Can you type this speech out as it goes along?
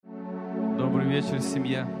Добрый вечер,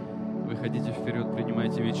 семья. Выходите вперед,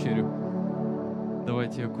 принимайте вечерю.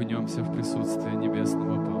 Давайте окунемся в присутствие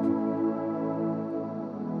Небесного Папы.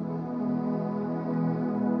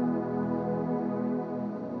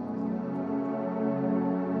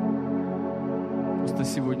 Просто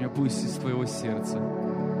сегодня пусть из твоего сердца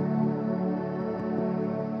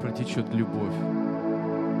протечет любовь,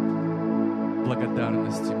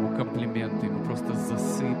 благодарность Ему, комплименты Ему. Просто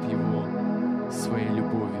засыпь Его своей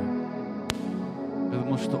любовью.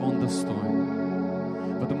 Потому что Он достоин.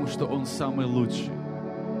 Потому что Он самый лучший.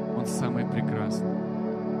 Он самый прекрасный.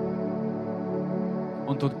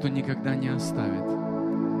 Он тот, кто никогда не оставит.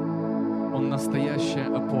 Он настоящая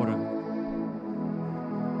опора.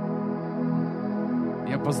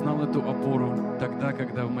 Я познал эту опору тогда,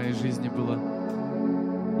 когда в моей жизни было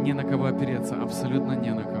не на кого опереться, абсолютно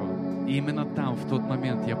не на кого. И именно там, в тот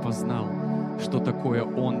момент, я познал, что такое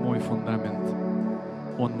Он мой фундамент.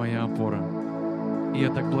 Он моя опора. И я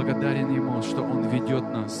так благодарен Ему, что Он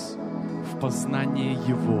ведет нас в познание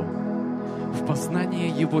Его, в познание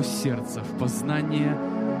Его сердца, в познание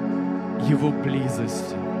Его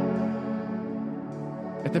близости.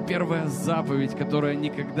 Это первая заповедь, которая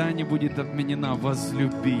никогда не будет отменена.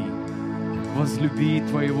 Возлюби. Возлюби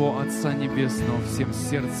Твоего Отца Небесного всем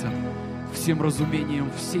сердцем, всем разумением,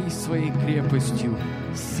 всей своей крепостью,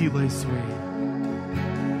 силой своей.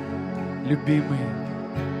 Любимый,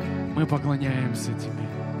 мы поклоняемся Тебе,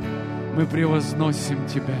 мы превозносим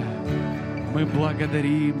Тебя, мы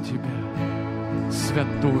благодарим Тебя.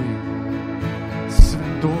 Святой,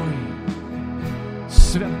 святой,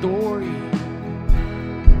 святой,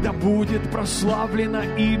 да будет прославлено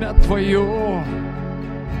имя Твое,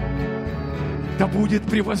 да будет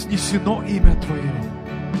превознесено имя Твое.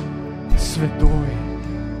 Святой,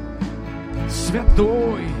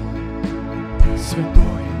 святой,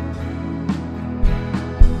 святой.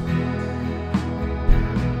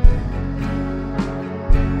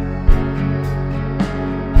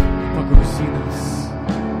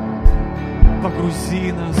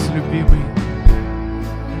 Погрузи нас, любимый,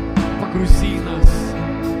 погрузи нас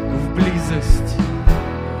в близость,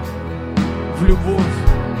 в любовь.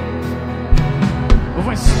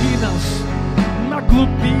 Возьми нас на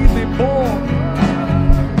глубины, Бог.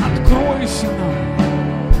 Откройся нам,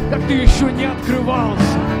 как Ты еще не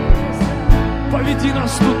открывался. Поведи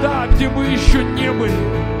нас туда, где мы еще не были.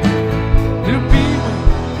 Любимый,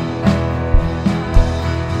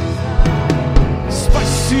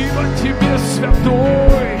 спасибо Тебе,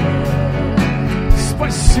 святой.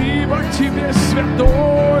 Спасибо Тебе,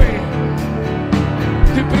 святой.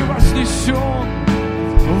 Ты превознесен,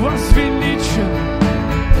 возвеличен,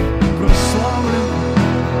 прославлен.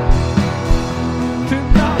 Ты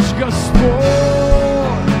наш Господь.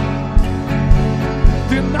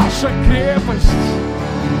 Ты наша крепость.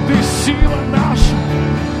 Ты сила наша.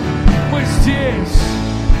 Мы здесь,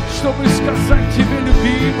 чтобы сказать Тебе,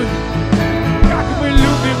 любимый, как мы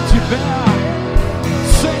любим Тебя,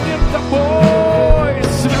 ценим Тобой,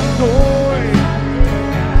 святой,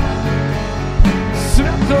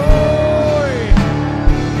 святой,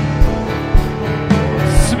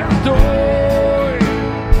 святой,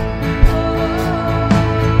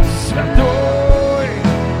 святой, святой,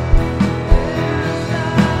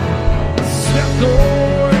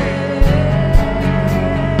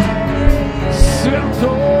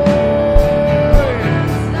 святой.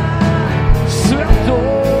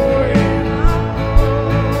 Святой,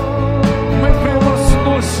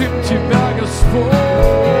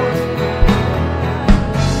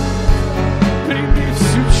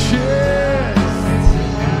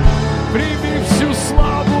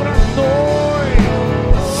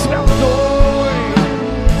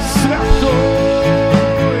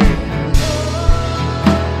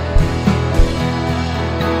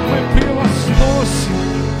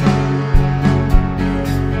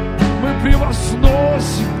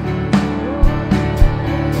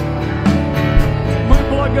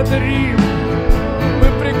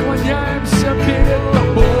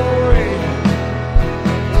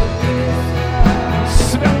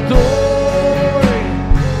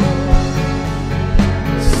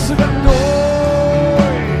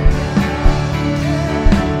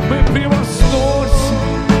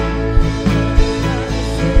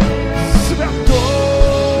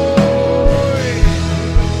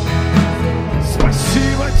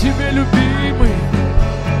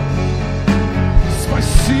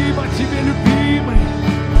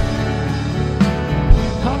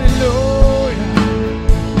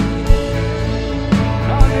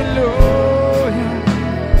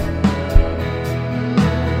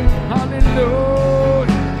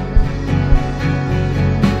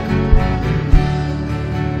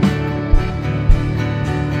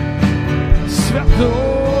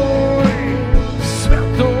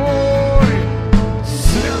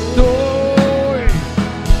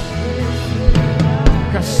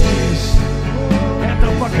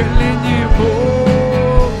 поколение,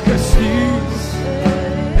 Бог, коснись.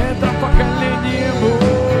 Это поколение,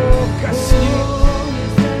 Бог, коснись.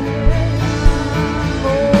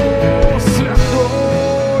 О,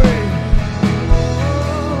 святой,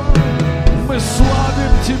 мы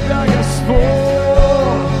славим Тебя, Господь.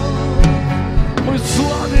 Мы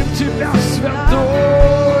славим Тебя,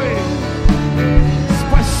 святой.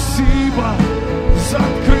 Спасибо за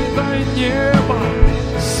открытое небо,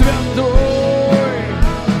 святой.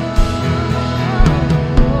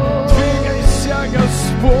 Двигайся,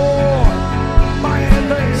 Господь, по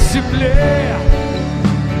этой земле,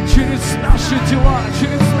 через наши дела,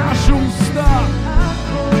 через наши уста.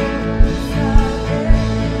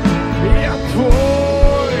 Я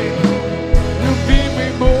Твой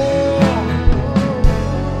любимый Бог.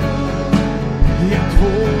 Я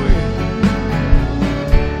Твой.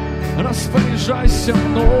 Распоряжайся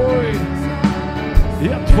мной.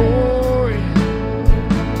 Я Твой,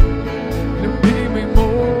 любимый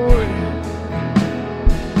мой.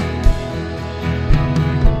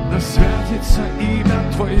 Да святится имя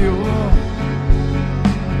Твое,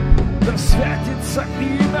 да святится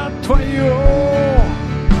имя Твое,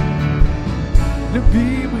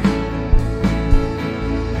 любимый.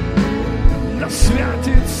 Да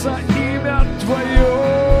святится имя Твое.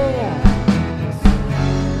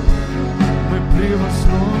 Мы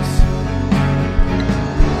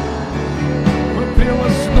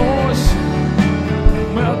превозносим,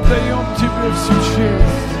 мы отдаем Тебе всю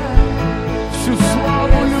честь, всю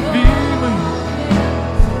славу, любимый,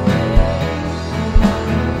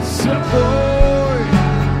 святой,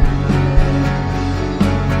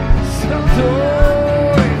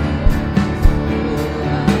 святой,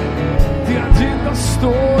 Ты один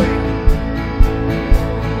достоин.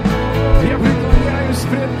 Я преклоняюсь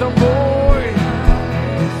пред Тобой,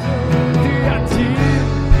 Ты один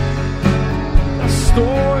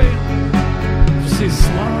достоин всей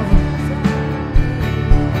славы.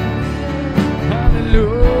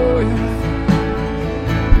 Аллилуйя,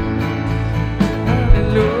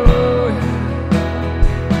 аллилуйя,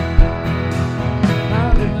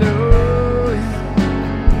 аллилуйя.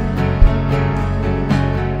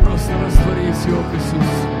 Просто растворись в Его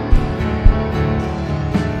присутствии.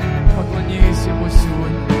 Поклонись Ему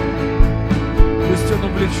сегодня. Пусть Он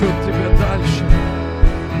увлечет тебя дальше,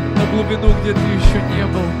 на глубину, где ты еще не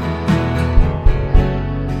был.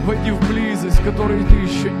 Войди в близость, в которой ты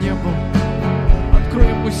еще не был. Открой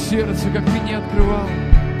Ему сердце, как ты не открывал.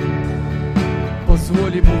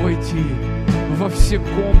 Позволь Ему войти во все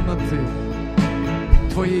комнаты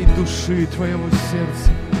твоей души, твоего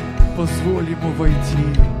сердца. Позволь Ему войти.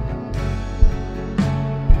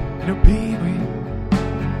 Любимый,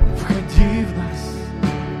 входи в нас,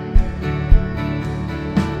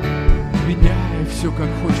 меняя все, как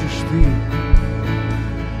хочешь ты.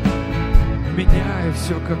 Меняя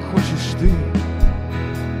все, как хочешь ты.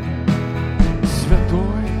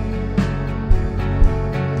 Святой,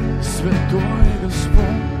 святой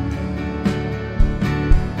Господь,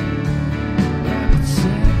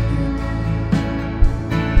 драгоценный,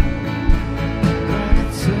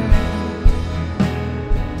 драгоценный,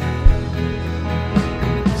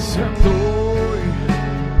 святой,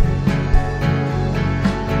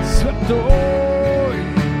 святой.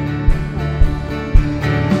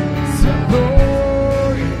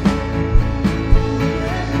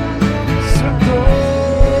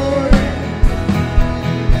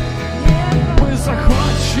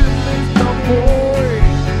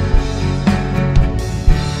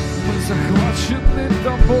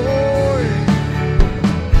 Тобой,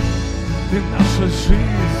 Ты наша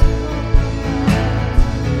жизнь,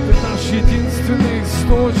 Ты наш единственный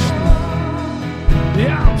источник.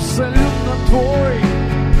 Я абсолютно Твой.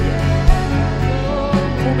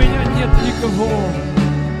 У меня нет никого,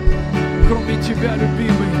 кроме Тебя,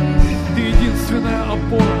 любимый. Ты единственная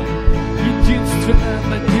опора, единственная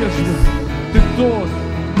надежда. Ты тот,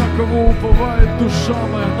 на кого уповает душа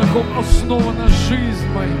моя, на ком основана жизнь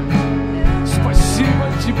моя. Спасибо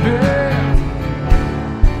Тебе.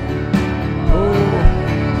 О,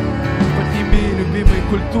 подними, любимый,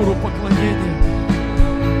 культуру поклонения.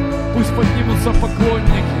 Пусть поднимутся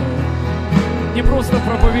поклонники, не просто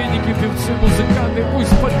проповедники, певцы, музыканты.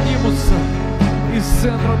 Пусть поднимутся из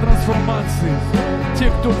центра трансформации те,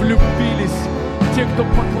 кто влюбились, те, кто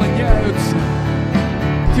поклоняются,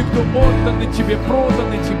 те, кто отданы Тебе,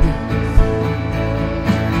 проданы Тебе.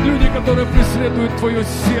 Люди, которые преследуют Твое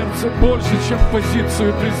сердце больше, чем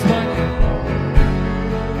позицию признания.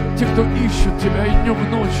 Те, кто ищут Тебя и днем, и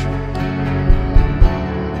ночью.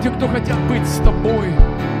 Те, кто хотят быть с Тобой,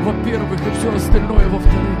 во-первых, и все остальное,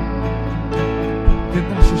 во-вторых. Ты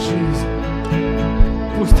наша жизнь.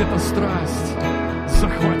 Ты пусть эта страсть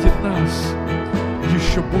захватит нас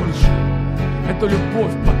еще больше. Эта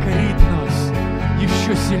любовь покорит нас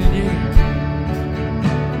еще сильнее.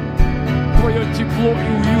 Твое тепло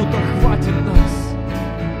и уют охватит нас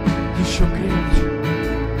еще крепче.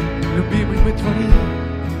 Любимый, мы твои,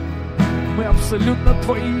 мы абсолютно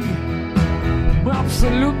твои, мы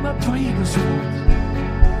абсолютно твои, Господь.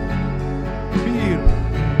 Мир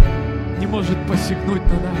не может посягнуть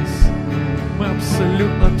на нас. Мы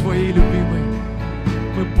абсолютно твои, любимый.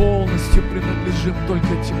 Мы полностью принадлежим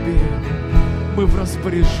только тебе. Мы в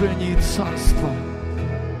распоряжении царства,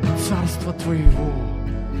 царства твоего.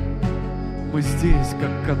 Мы здесь,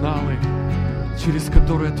 как каналы, через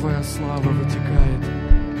которые твоя слава вытекает,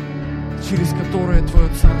 через которые твое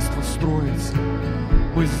царство строится.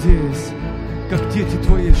 Мы здесь, как дети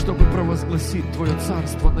твои, чтобы провозгласить твое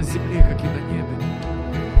царство на земле, как и на небе.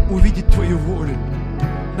 Увидеть твою волю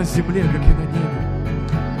на земле, как и на небе.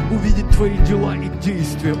 Увидеть твои дела и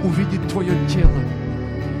действия, увидеть твое тело,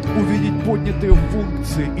 увидеть поднятые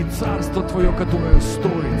функции и царство твое, которое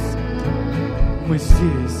строится. Мы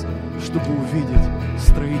здесь, чтобы увидеть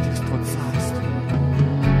строительство царства.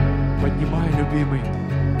 Поднимай, любимый,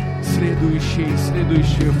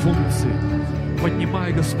 следующие функции.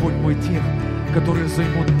 Поднимай, Господь мой, тех, которые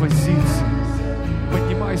займут позиции.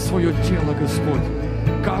 Поднимай свое тело, Господь,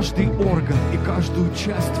 каждый орган и каждую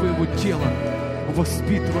часть твоего тела,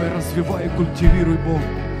 воспитывай, развивай и культивируй, Бог.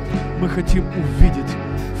 Мы хотим увидеть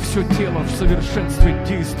все тело в совершенстве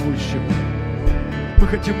действующем. Мы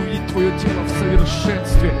хотим увидеть твое тело в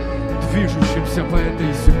совершенстве движущемся по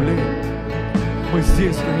этой земле. Мы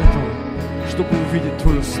здесь для этого, чтобы увидеть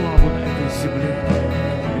твою славу на этой земле.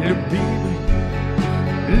 Любимый,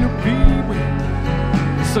 любимый,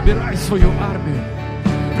 собирай свою армию,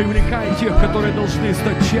 привлекай тех, которые должны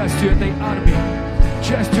стать частью этой армии,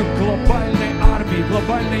 частью глобальной армии,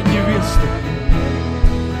 глобальной невесты.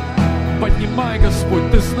 Поднимай,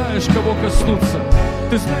 Господь, Ты знаешь, кого коснуться,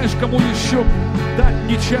 Ты знаешь, кому еще дать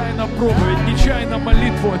нечаянно проповедь, нечаянно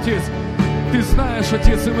молитву, Отец. Ты знаешь,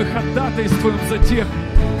 Отец, и мы ходатайствуем за тех,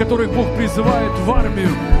 которых Бог призывает в армию.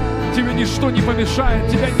 Тебе ничто не помешает,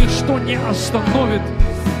 тебя ничто не остановит.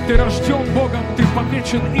 Ты рожден Богом, ты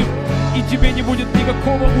помечен им, и тебе не будет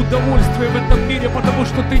никакого удовольствия в этом мире, потому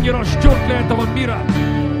что ты не рожден для этого мира.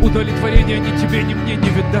 Удовлетворения ни тебе, ни мне не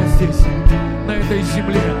видать здесь, на этой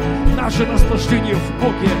земле. Наше наслаждение в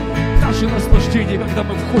Боге, наше наслаждение, когда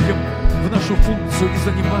мы входим в нашу функцию и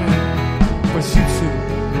занимаем позицию,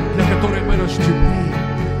 для которой мы рождены,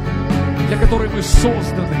 для которой мы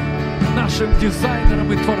созданы нашим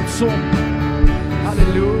дизайнером и Творцом.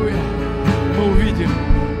 Аллилуйя! Мы увидим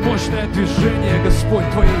мощное движение, Господь,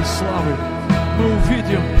 Твоей славы. Мы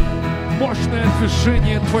увидим мощное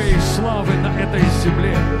движение Твоей славы на этой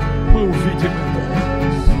земле. Мы увидим это.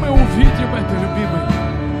 Мы увидим это,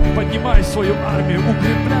 любимый. Поднимай свою армию,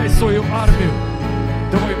 укрепляй свою армию.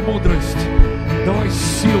 Давай мудрость, давай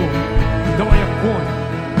силу, давай огонь,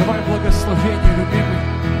 давай благословение, любимый.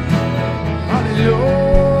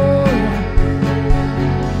 Аллилуйя!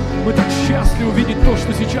 Мы так счастливы увидеть то,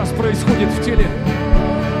 что сейчас происходит в теле,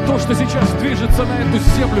 то, что сейчас движется на эту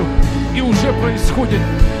землю и уже происходит.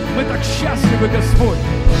 Мы так счастливы, Господь,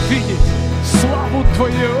 видеть славу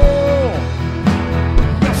Твою,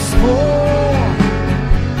 Господь,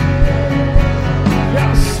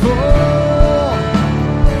 Господь.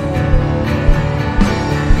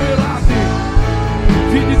 Мы рады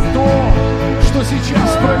видеть то, что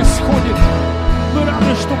сейчас происходит. Мы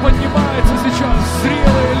рады, что поднимаются сейчас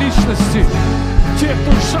зрелые личности, те,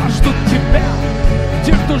 кто жаждут Тебя,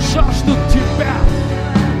 те, кто жаждут Тебя.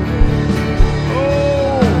 О,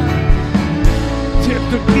 те,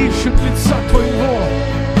 кто ищет лица Твоего,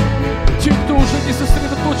 те, кто уже не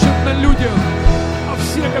сосредоточен на людях, а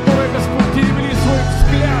все, которые, Господь, перевели свой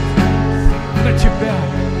взгляд на Тебя,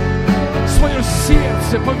 свое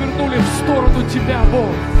сердце повернули в сторону Тебя,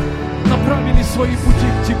 Бог, направили свои пути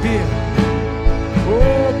к Тебе.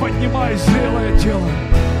 О, поднимай зрелое тело,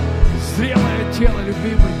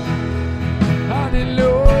 любимый.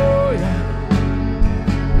 Аллилуйя,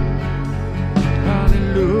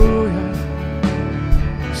 аллилуйя.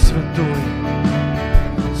 Святой,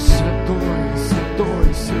 святой, святой,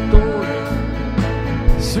 святой,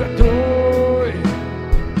 святой.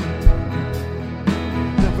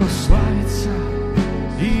 Да прославится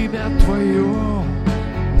имя Твое,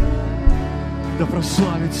 да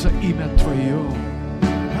прославится имя Твое.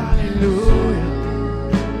 Аллилуйя,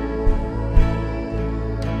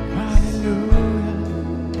 аллилуйя.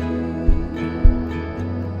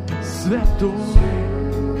 Святой,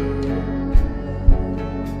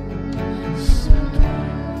 святой.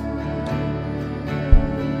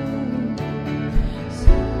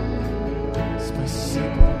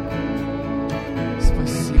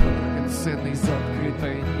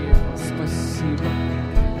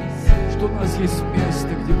 есть место,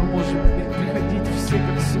 где мы можем приходить все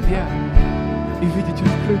как семья и видеть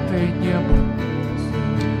открытое небо,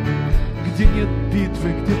 где нет битвы,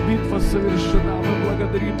 где битва завершена. Мы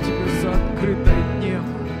благодарим Тебя за открытое небо.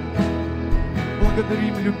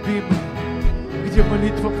 Благодарим, любимый, где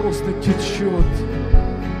молитва просто течет,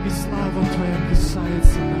 и слава Твоя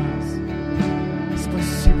касается нас.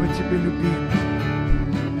 Спасибо Тебе, любимый.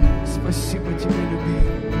 Спасибо Тебе,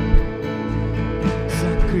 любимый, за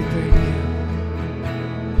открытое небо.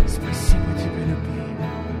 Спасибо Тебе, любимый.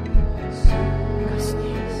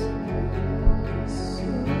 Коснись.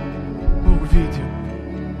 Мы увидим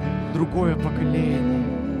другое поколение.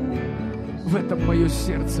 В этом мое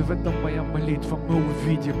сердце, в этом моя молитва. Мы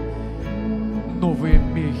увидим новые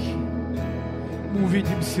мехи. Мы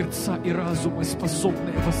увидим сердца и разумы,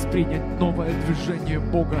 способные воспринять новое движение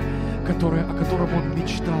Бога, о котором Он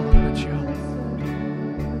мечтал от начала.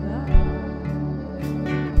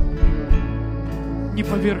 Не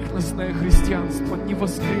поверхностное христианство, не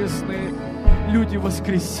воскресные люди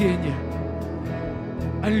воскресения,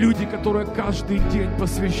 а люди, которые каждый день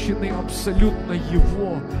посвящены абсолютно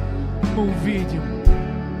Его. Мы увидим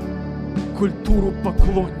культуру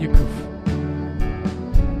поклонников,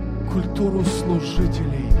 культуру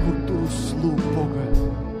служителей, культуру слуг Бога,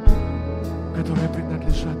 которые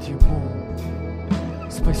принадлежат Ему.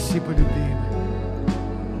 Спасибо, любимый.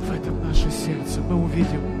 В этом наше сердце. Мы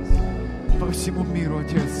увидим по всему миру,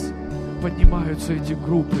 Отец, поднимаются эти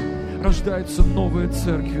группы, рождаются новые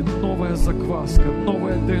церкви, новая закваска,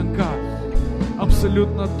 новая ДНК,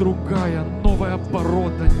 абсолютно другая, новая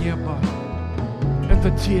порода неба. Это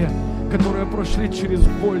те, которые прошли через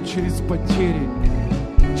боль, через потери,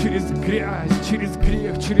 через грязь, через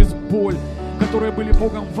грех, через боль, которые были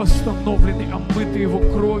Богом восстановлены, омыты Его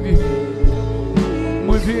кровью.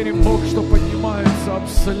 Мы верим, Бог, что поднимается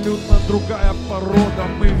абсолютно другая порода.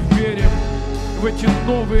 Мы верим в эти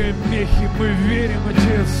новые мехи. Мы верим,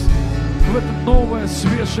 Отец, в это новое,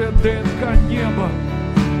 свежее ДНК неба.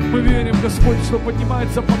 Мы верим, Господь, что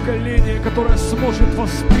поднимается поколение, которое сможет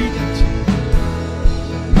воспринять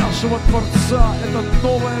нашего Творца. Это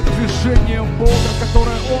новое движение Бога,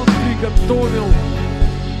 которое Он приготовил.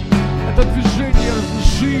 Это движение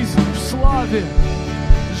жизнь в славе,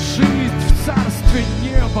 жизнь в царстве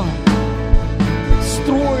неба.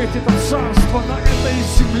 Строить это царство на этой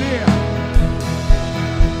земле.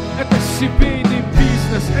 Это семейный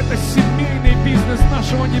бизнес, это семейный бизнес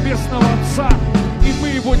нашего Небесного Отца. И мы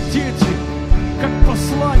Его дети, как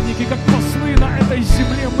посланники, как послы на этой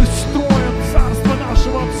земле. Мы строим царство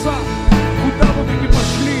нашего Отца. Куда бы мы ни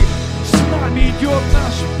пошли, с нами идет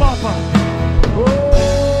наш Папа.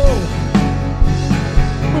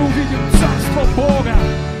 Мы увидим царство Бога,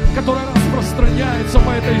 которое распространяется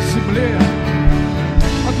по этой земле.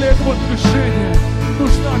 А для этого движения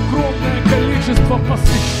нужно огромное количество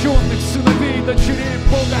посвященных сыновей и дочерей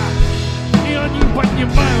Бога. И они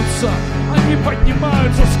поднимаются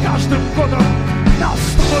с каждым годом. Нас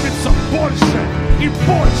становится больше и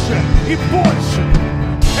больше и больше.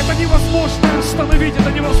 Это невозможно остановить,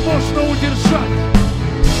 это невозможно удержать.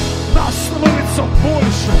 Нас становится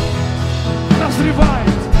больше.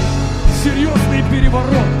 Назревает серьезный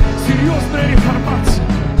переворот, серьезная реформация.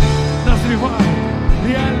 Назревает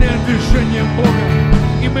реальное движение Бога.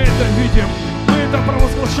 И мы это видим, мы это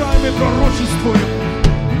провозглашаем и пророчествуем.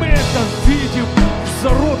 Мы это видим в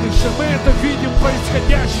зародыше, мы это видим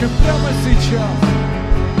происходящим прямо сейчас.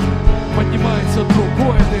 Поднимается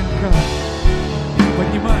другое ДНК.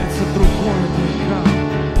 Поднимается другое ДНК.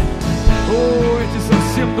 О, эти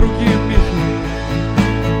совсем другие мехи,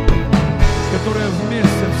 которые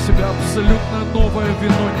вместе в себя абсолютно новое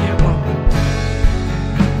вино неба.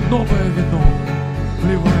 Новое вино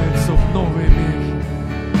вливается в новые мехи.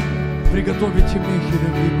 Приготовите мехи,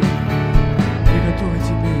 любимые.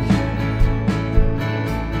 Приготовите мехи.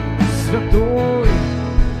 Святой,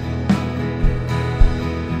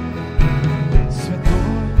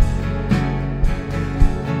 святой,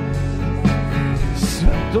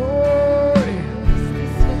 святой.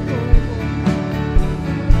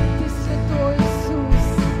 Ты святой, Иисус.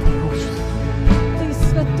 Ты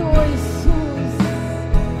святой, Иисус.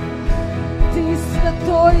 Ты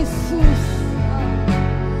святой, Иисус.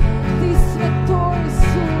 Ты святой,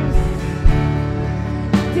 Иисус.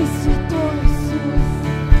 Ты святой, Иисус.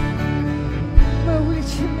 Мы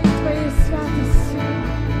увлечены Твоей святостью.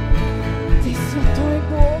 Ты святой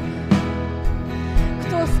Бог.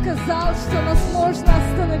 Кто сказал, что нас можно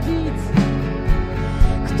остановить?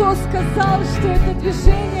 Кто сказал, что это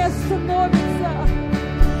движение остановится?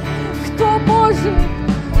 Кто может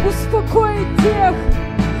успокоить тех,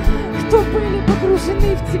 кто были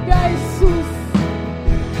погружены в Тебя, Иисус?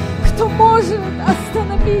 кто может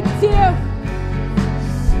остановить тех,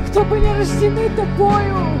 кто были рождены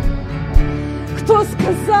Тобою. Кто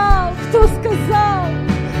сказал,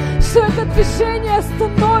 что это движение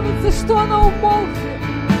остановится, что оно умолкнет?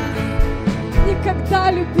 Никогда,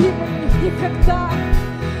 любимый, никогда.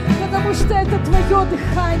 Потому что это Твое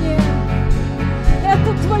дыхание.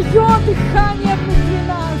 Это Твое дыхание внутри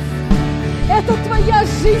нас. Это Твоя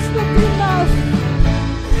жизнь внутри нас.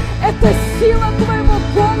 Это сила Твоего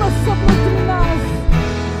голоса внутри нас.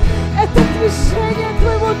 Это движение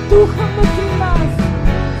Твоего Духа внутри нас.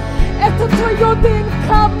 Это Твое ДНК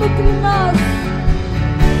внутри нас,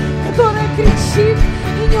 которое кричит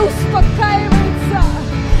и не успокаивается.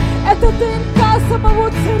 Это ДНК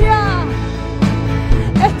самого Царя.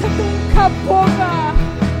 Это ДНК Бога.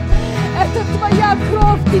 Это Твоя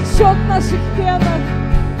кровь течет в наших венах.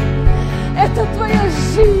 Это Твоя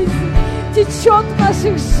жизнь течет в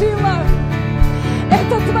наших жилах.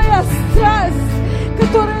 Это Твоя страсть,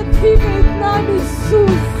 которая двигает нами,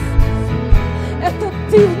 Иисус. Это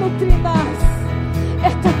Ты внутри нас.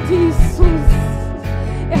 Это Ты, Иисус.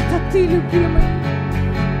 Это Ты, любимый.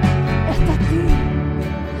 Это Ты.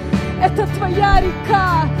 Это Твоя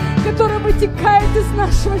река, которая вытекает из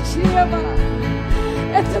нашего чрева.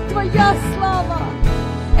 Это Твоя слава.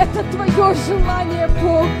 Это Твое желание,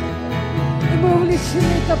 Бог. И мы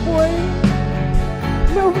увлечены Тобой.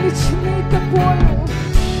 Мы увлечены Тобою.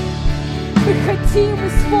 Мы хотим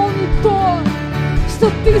исполнить то,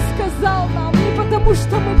 что Ты сказал нам. Не потому,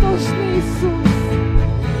 что мы должны, Иисус.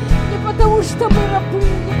 Не потому, что мы рабы.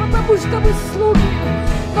 Не потому, что мы слуги.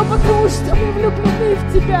 Но потому, что мы влюблены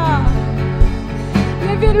в Тебя.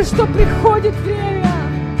 Я верю, что приходит время,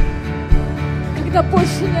 когда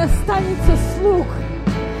больше не останется слуг,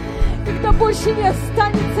 когда больше не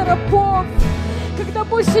останется рабов, когда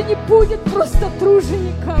больше не будет просто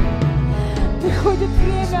тружеников. Приходит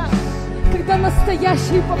время, когда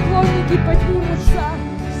настоящие поклонники поднимутся,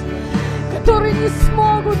 которые не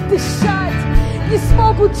смогут дышать, не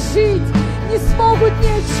смогут жить, не смогут ни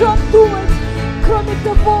о чем думать, кроме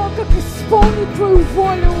того, как исполнить Твою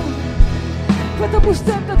волю. Потому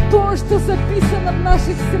что это то, что записано в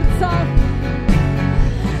наших сердцах.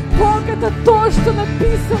 Бог, это то, что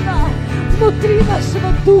написано внутри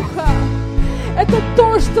нашего духа. Это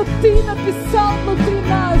то, что Ты написал внутри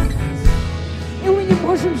нас. И мы не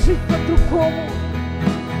можем жить по-другому.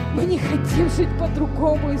 Мы не хотим жить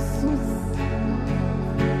по-другому, Иисус.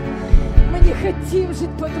 Мы не хотим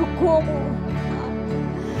жить по-другому.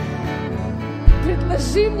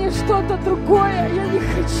 Предложи мне что-то другое. Я не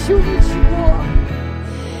хочу ничего.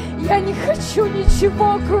 Я не хочу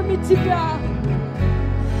ничего, кроме Тебя.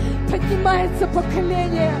 Поднимается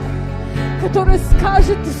поколение, которое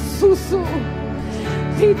скажет Иисусу: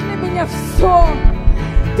 Ты для меня все.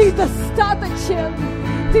 Ты достаточен.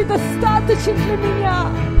 Ты достаточен для меня.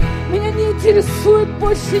 Меня не интересует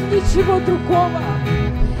больше ничего другого.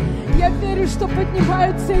 Я верю, что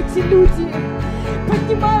поднимаются эти люди.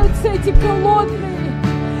 Поднимаются эти голодные.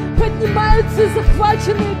 Поднимаются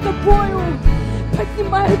захваченные Тобою.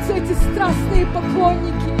 Поднимаются эти страстные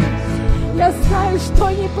поклонники. Я знаю, что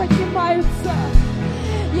они поднимаются.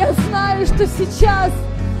 Я знаю, что сейчас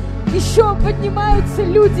еще поднимаются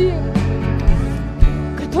люди,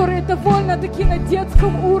 которые довольно-таки на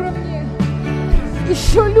детском уровне.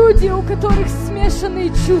 Еще люди, у которых смешанные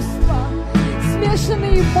чувства,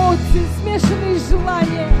 смешанные эмоции, смешанные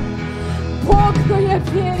желания. Бог, но я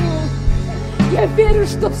верю,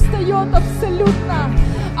 что встает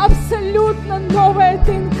абсолютно новая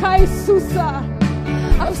ДНК Иисуса.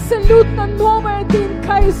 Абсолютно новая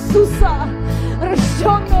ДНК Иисуса,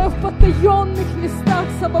 рожденная в потаенных местах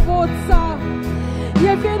самого Отца.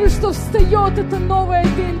 Я верю, что встает эта новая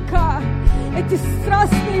ДНК. Эти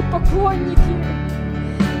страстные поклонники.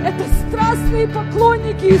 Это страстные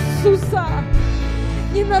поклонники Иисуса.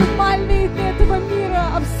 Ненормальные для этого мира,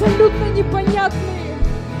 абсолютно непонятные.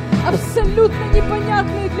 Абсолютно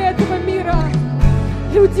непонятные для этого мира.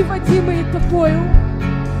 Люди, водимые Тобою.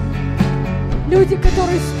 Люди,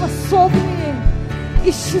 которые способны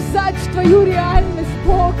исчезать в Твою реальность,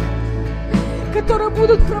 Бог. Которые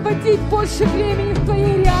будут проводить больше времени в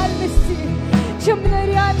Твоей реальности, чем на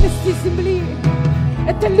реальности земли.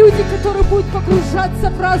 Это люди, которые будут погружаться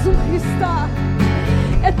в разум Христа.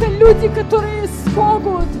 Это люди, которые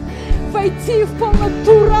смогут войти в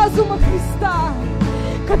полноту разума Христа,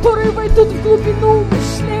 которые войдут в глубину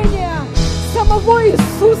мышления самого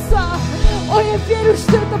Иисуса. О, я верю,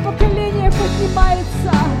 что это поколение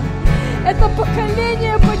поднимается. Это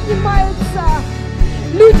поколение поднимается.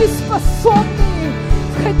 Люди, способные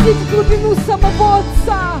входить в глубину самого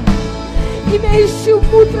Отца, имеющие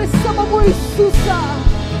мудрость самого Иисуса,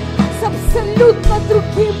 с абсолютно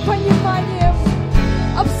другим пониманием,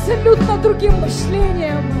 абсолютно другим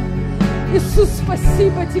мышлением. Иисус,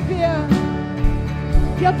 спасибо Тебе.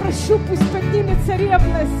 Я прошу, пусть поднимется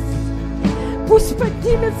ревность. Пусть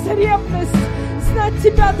поднимется ревность знать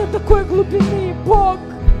Тебя до такой глубины, Бог.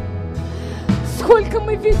 Сколько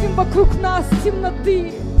мы видим вокруг нас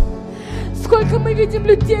темноты, сколько мы видим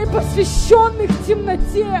людей, посвященных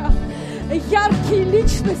темноте, яркие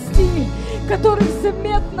личности, которых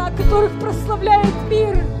заметно, которых прославляет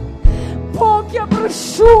мир. Бог, я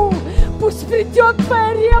прошу, пусть придет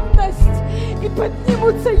Твоя ревность и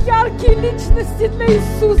поднимутся яркие личности для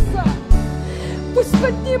Иисуса. Пусть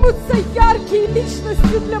поднимутся яркие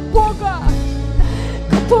личности для Бога,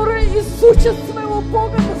 которые изучат своего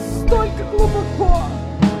Бога настолько глубоко,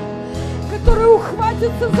 которые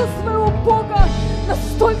ухватятся за своего Бога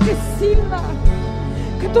настолько сильно,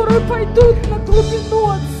 которые пойдут на глубину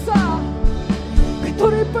Отца,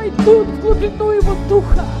 которые пойдут в глубину Его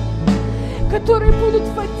Духа, которые будут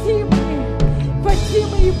Вадимы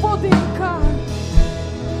Его ДНК.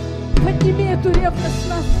 Подними эту ревность в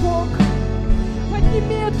нас, Бог.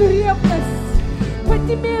 Подними эту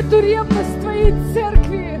ревность в Твоей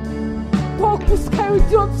церкви. Бог, пускай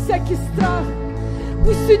уйдет всякий страх,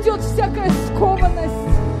 пусть уйдет всякая скованность,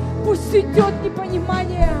 пусть уйдет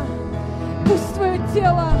непонимание, пусть Твое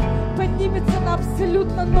тело поднимется на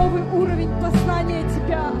абсолютно новый уровень познания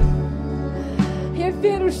Тебя. Я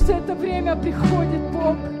верю, что это время приходит,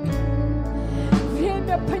 Бог.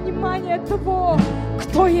 Время понимания того,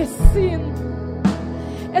 кто есть Сын.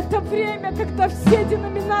 Это время, когда все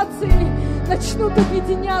деноминации начнут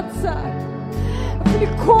объединяться,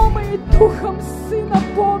 влекомые Духом Сына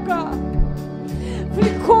Бога,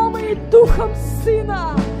 влекомые Духом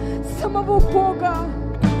Сына самого Бога.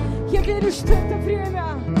 Я верю, что это время,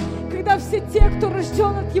 когда все те, кто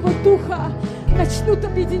рожден от Его Духа, начнут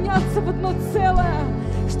объединяться в одно целое,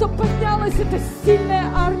 чтобы поднялась эта сильная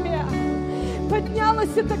армия,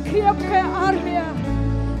 поднялась эта крепкая армия.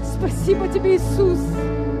 Спасибо Тебе, Иисус,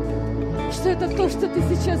 что это то, что Ты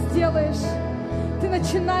сейчас делаешь. Ты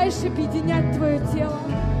начинаешь объединять Твое тело.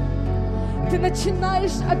 Ты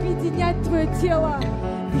начинаешь объединять Твое тело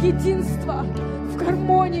в единство, в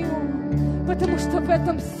гармонию, потому что в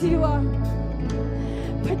этом сила.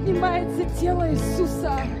 Поднимается тело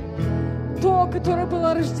Иисуса, то, которое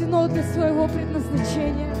было рождено для своего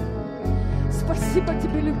предназначения. Спасибо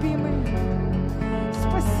Тебе, любимый.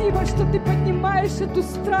 Спасибо, что Ты поднимаешь эту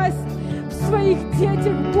страсть в своих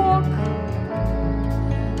детях, Бог.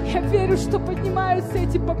 Я верю, что поднимаются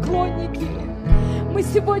эти поклонники. Мы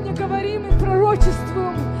сегодня говорим и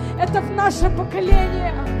пророчествуем это в наше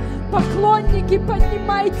поколение. Поклонники,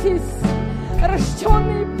 поднимайтесь,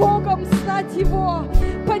 рожденные Богом знать Его.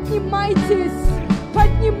 Поднимайтесь,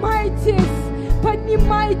 поднимайтесь,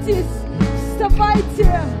 поднимайтесь.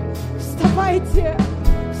 Вставайте, вставайте,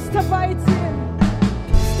 вставайте,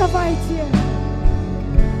 вставайте.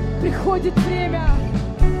 Приходит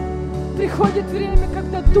время,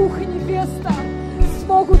 когда Дух и невеста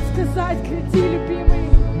смогут сказать: гряди, любимый,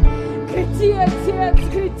 гряди, Отец,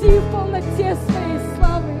 гряди в полноте своей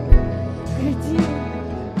славы, гряди.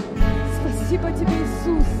 Спасибо Тебе,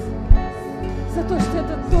 Иисус, за то, что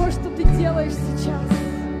это то, что Ты делаешь сейчас,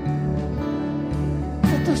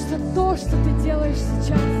 за то, что Ты делаешь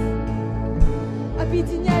сейчас.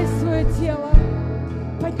 Объединяй свое тело,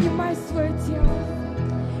 поднимай свое тело,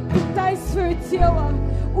 питай свое тело,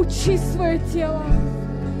 учи свое тело.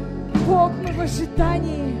 Бог, мы в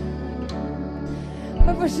ожидании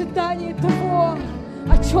того,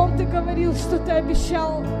 о чем Ты говорил, что Ты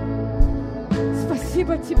обещал.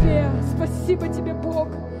 Спасибо Тебе, Бог,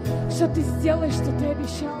 что Ты сделаешь, что Ты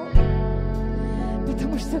обещал.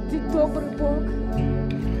 Потому что Ты добрый Бог,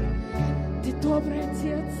 Ты добрый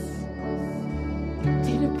Отец,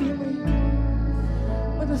 Ты любимый.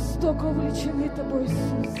 Мы настолько увлечены Тобой,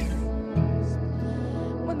 Иисус.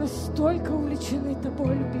 Мы настолько увлечены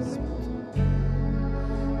Тобой, любимый.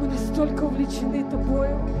 Мы настолько увлечены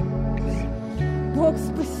Тобою. Бог,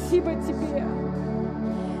 спасибо Тебе.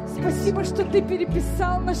 Спасибо, что Ты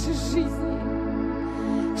переписал наши жизни,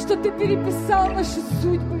 что Ты переписал наши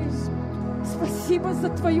судьбы. Спасибо за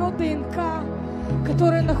Твое ДНК,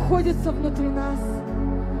 которое находится внутри нас.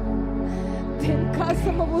 ДНК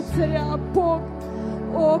самого Царя, Бог.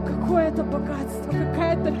 О, какое это богатство,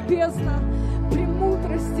 какая-то бездна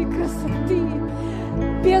премудрости, красоты,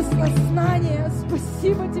 бездна знания.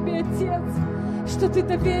 Спасибо Тебе, Отец, что Ты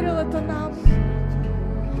доверил это нам.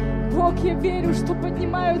 Бог, я верю, что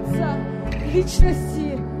поднимаются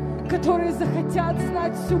личности, которые захотят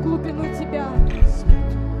знать всю глубину Тебя.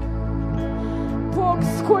 Бог,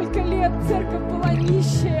 сколько лет церковь была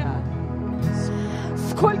нищая,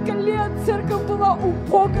 Сколько лет церковь была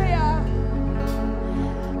убогая.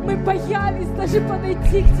 Мы боялись даже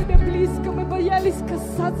подойти к Тебе близко, мы боялись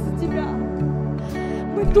касаться Тебя.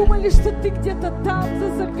 Мы думали, что Ты где-то там,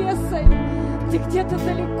 за завесой, Ты где-то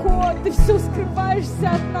далеко, Ты все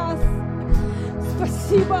скрываешься от нас.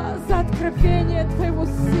 Спасибо за откровение Твоего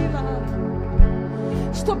Сына,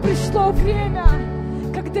 что пришло время,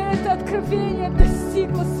 когда это откровение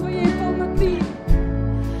достигло своей полноты.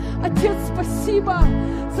 Отец, спасибо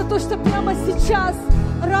за то, что прямо сейчас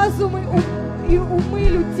разумы и умы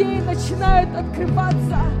людей начинают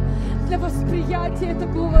открываться для восприятия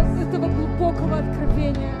этого глубокого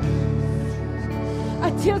откровения.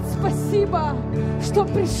 Отец, спасибо, что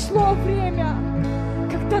пришло время,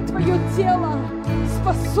 когда Твое тело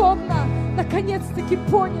способно наконец-таки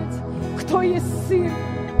понять, кто есть Сын,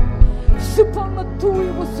 всю полноту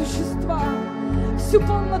Его существа, всю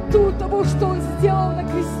полноту того, что Он сделал на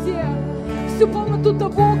кресте, всю полноту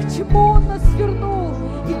того, к чему Он нас вернул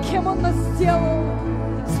и кем Он нас сделал.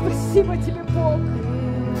 Спасибо Тебе, Бог.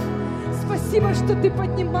 Спасибо, что Ты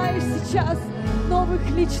поднимаешь сейчас новых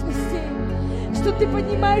личностей, что Ты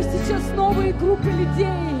поднимаешь сейчас новые группы людей,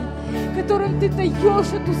 которым Ты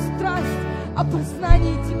даешь эту страсть о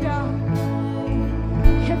познании Тебя.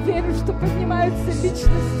 Я верю, что поднимаются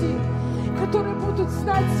личности, которые будут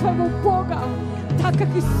знать своего Бога, так как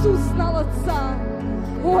Иисус знал Отца.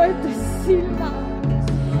 О, это сильно!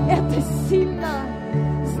 Это сильно!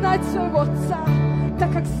 Знать своего Отца,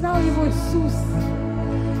 так как знал Его Иисус.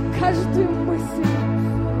 Каждую мысль.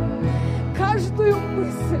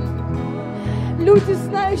 Люди,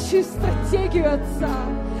 знающие стратегию Отца,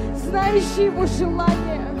 знающие Его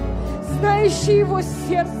желание, знающие Его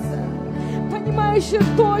сердце, понимающие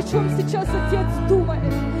то, о чем сейчас Отец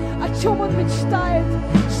думает, о чем Он мечтает,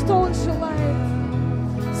 что Он желает.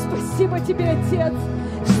 Спасибо Тебе, Отец,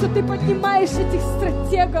 что Ты поднимаешь этих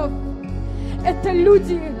стратегов. Это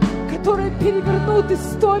люди, которые перевернут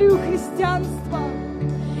историю христианства,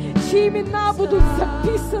 чьи имена будут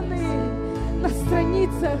записаны на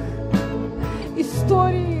страницах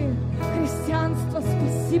истории христианства.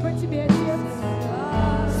 Спасибо Тебе, Отец.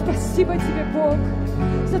 Спасибо Тебе, Бог,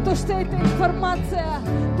 за то, что эта информация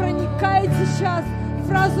проникает сейчас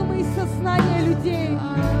в разумы и сознание людей.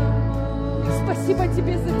 Спасибо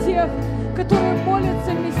Тебе за тех, которые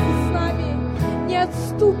молятся вместе с нами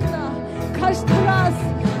неотступно. Каждый раз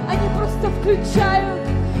они просто включают,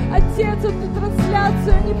 Отец, эту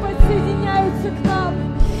трансляцию, они подсоединяются к нам.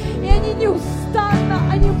 И они неустанно,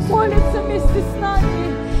 они молятся вместе с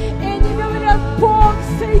нами. И они говорят: Бог,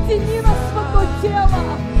 соедини нас в одно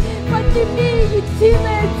тело. Подними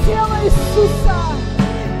единое тело Иисуса.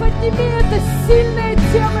 Подними это сильное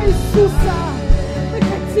тело Иисуса. Мы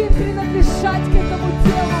хотим принадлежать к этому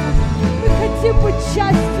телу. Мы хотим быть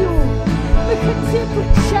частью. Мы хотим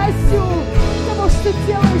быть частью того, что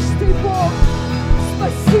делаешь Ты, Бог.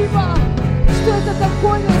 Спасибо, что этот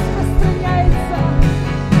огонь распространяется.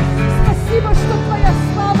 Спасибо, что Твоя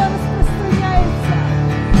слава распространяется.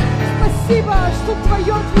 Спасибо, что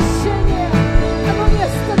Твое движение, оно не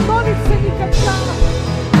остановится никогда.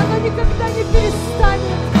 Оно никогда не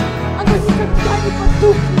перестанет. Оно никогда не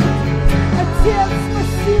потухнет. Отец,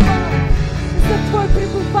 спасибо за Твой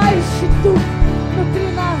пребывающий дух внутри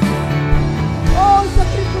нас. О, за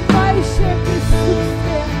пребывающее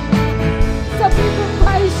присутствие. За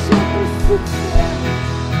пребывающее присутствие.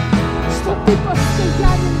 Что Ты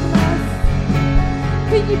постоянен в нас.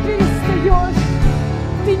 Ты не перестаешь.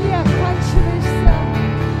 Ты не оканчиваешься.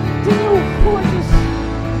 Ты не уходишь.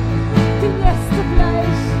 Ты не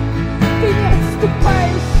оставляешь. Ты не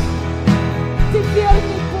отступаешь. Ты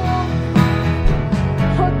верный Бог.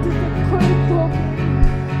 О, Ты такой добрый.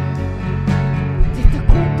 Ты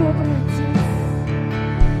такой добрый, Отец.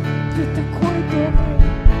 Ты такой добрый.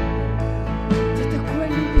 Ты такой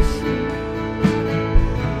любящий.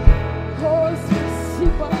 О,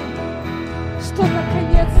 спасибо, что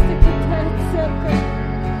наконец-таки Твоя церковь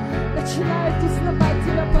начинает узнавать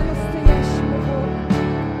Тебя по-настоящему, Бог.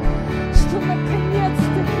 Что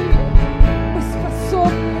наконец-таки мы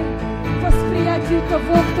способны к восприятию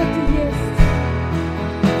того, кто Ты есть.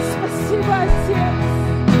 Спасибо, Отец.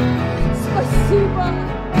 Спасибо.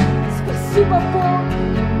 Спасибо, Бог,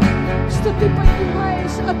 что Ты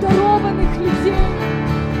поднимаешь одарованных людей.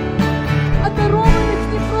 Одарованных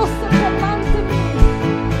не просто талантами,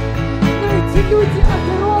 но эти люди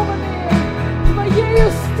одарованные Твоею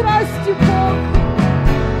страстью, Бог.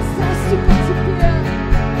 Страстью по Тебе.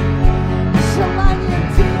 Желанием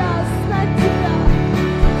Тебя, знать Тебя,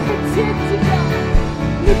 хотеть Тебя,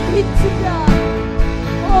 любить Тебя.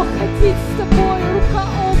 О, ходить с Тобой рука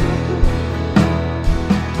об руку.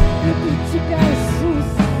 Любить Тебя,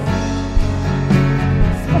 Иисус.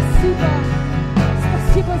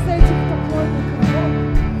 Спасибо за этих поклонников, Бог.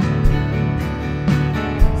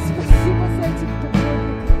 Спасибо за этих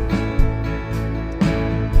поклонников.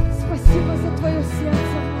 Спасибо за Твое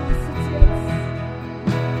сердце в нас, Отец.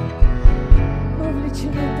 Мы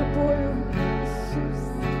увлечены Тобою, Иисус.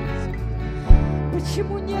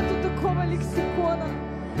 Почему нету такого лексикона,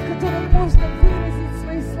 которым можно выразить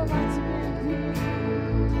свои слова Тебе, любимый?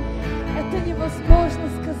 Это невозможно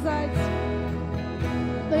сказать.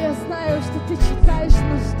 Но я знаю, что Ты читаешь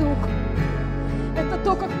наш дух. Это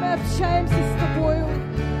то, как мы общаемся с Тобою.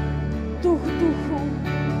 Дух к духу,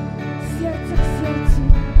 сердце к сердцу.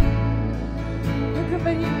 Мы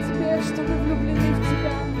говорим Тебе, что мы влюблены в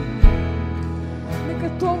Тебя. Мы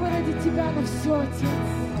готовы ради Тебя на все, Отец.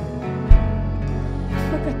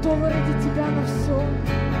 Мы готовы ради Тебя на все.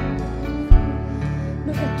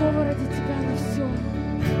 Мы готовы ради Тебя на все.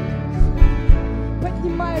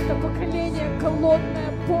 Поднимай это поколение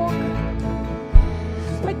голодное, Бог.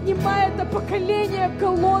 Поднимай это поколение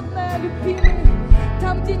голодное, любимый.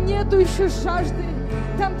 Там, где нету еще жажды,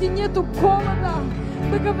 там, где нету голода.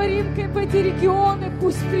 Мы говорим, как в эти регионы,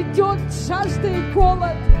 пусть придет жажда и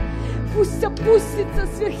голод. Пусть опустится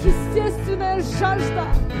сверхъестественная жажда.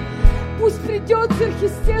 Пусть придет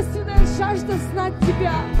сверхъестественная жажда знать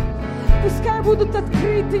Тебя. Пускай будут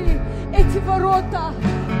открыты эти ворота.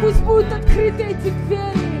 Пусть будут открыты эти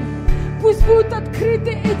двери. Пусть будут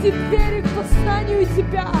открыты эти двери к познанию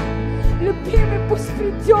Тебя. Любимый, пусть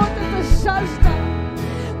придет эта жажда.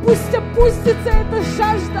 Пусть опустится эта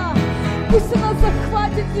жажда. Пусть она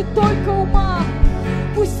захватит не только ума.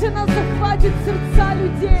 Пусть она захватит сердца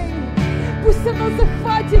людей. Пусть она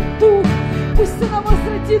захватит дух. Пусть она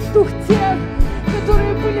возвратит дух тех,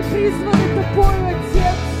 которые были призваны Тобою,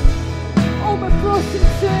 Отец. О, мы просим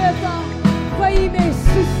все это во имя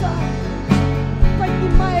Иисуса.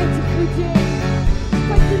 Поднимай этих людей,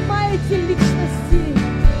 поднимай эти личности.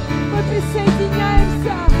 Мы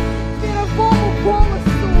присоединяемся к мировому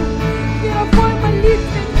голосу, к мировой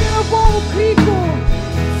молитве, к мировому крику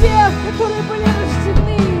тех, которые были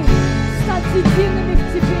рождены стать едиными в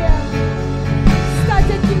Тебе, стать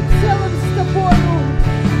одним целым с Тобою.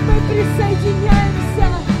 Мы присоединяемся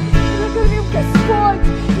и мы говорим: Господь,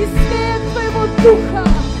 излей Твоего Духа,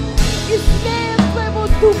 излей Твоего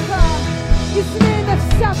Духа, излей на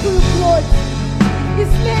всякую плоть,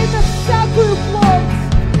 излей на всякую плоть,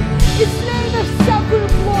 излей на всякую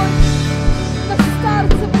плоть, на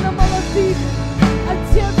старцев и на молодых.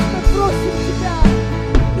 Отец, мы просим Тебя,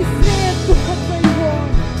 излей от Духа Твоего,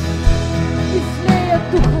 излей от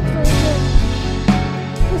Духа Твоего.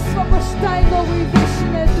 Высвобождай новые вещи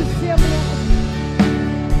на эту землю.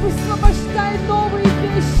 Высвобождай новые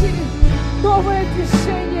вещи, новое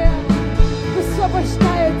движение.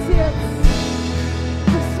 Высвобождай, Отец.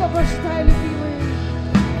 Высвобождай, любимый.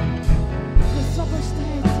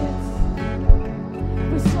 Высвобождай, Отец.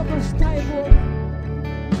 Высвобождай,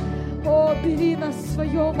 Бог. О, бери нас в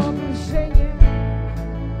свое воображение.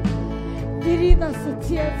 Бери нас,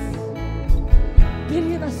 Отец.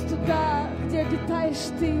 Бери нас туда, где обитаешь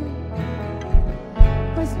Ты.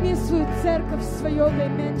 Возьми свою церковь в свое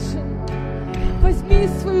dimension. Возьми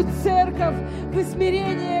свою церковь в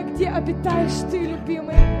измерение, где обитаешь Ты,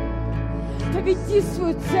 любимый. Поведи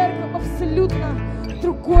свою церковь в абсолютно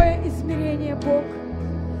другое измерение, Бог.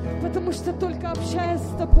 Потому что только общаясь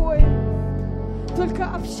с Тобой, только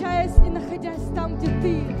общаясь и находясь там, где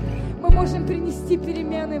Ты, мы можем принести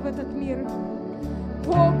перемены в этот мир.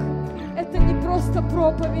 Бог, это не просто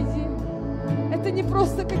проповеди, это не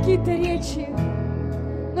просто какие-то речи,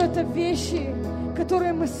 но это вещи,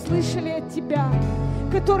 которые мы слышали от Тебя,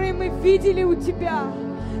 которые мы видели у Тебя.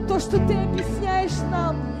 То, что Ты объясняешь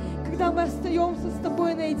нам, когда мы остаемся с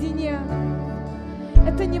Тобой наедине,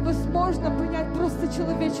 это невозможно понять просто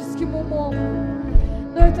человеческим умом,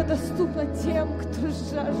 но это доступно тем, кто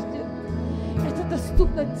жаждет. Это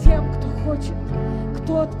доступно тем, кто хочет,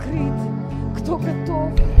 кто открыт, кто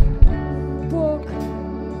готов. Бог,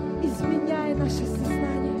 изменяй наше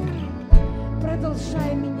сознание.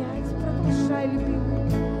 Продолжай менять, продолжай,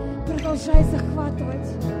 любимый. Продолжай захватывать.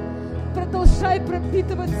 Продолжай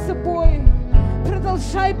пропитывать собой.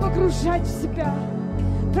 Продолжай погружать в себя.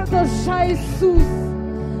 Продолжай, Иисус.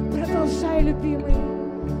 Продолжай, любимый.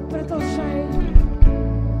 Продолжай.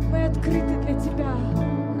 Мы открыты для Тебя.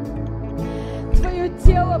 Твое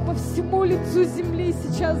тело по всему лицу земли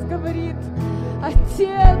сейчас говорит: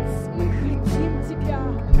 Отец, мы хотим Тебя.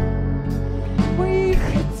 Мы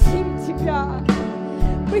хотим Тебя.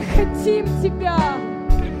 Мы хотим Тебя.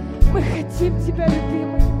 Мы хотим Тебя,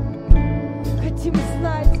 любимый. Хотим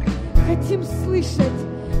знать, хотим слышать,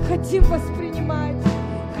 хотим воспринимать,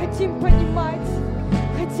 хотим понимать,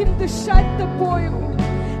 хотим дышать Тобою.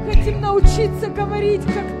 научиться говорить,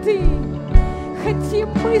 как Ты. Хотим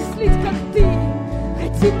мыслить, как Ты.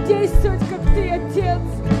 Хотим действовать, как Ты, Отец.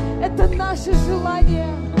 Это наше желание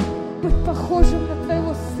быть похожим на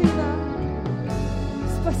Твоего Сына.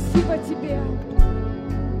 Спасибо Тебе.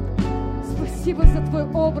 Спасибо за Твой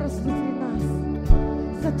образ внутри нас,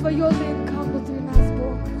 за Твое ДНК внутри нас,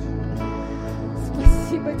 Бог.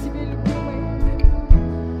 Спасибо Тебе, любимый.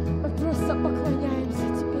 Мы просто поклоняемся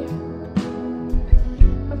Тебе.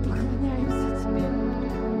 Мы поклоняемся Тебе.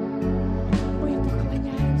 Мы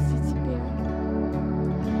поклоняемся Тебе.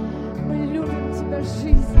 Мы любим Тебя,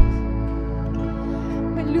 жизнь.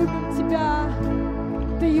 Мы любим Тебя,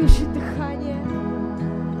 дающий дыхание.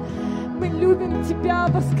 Мы любим Тебя,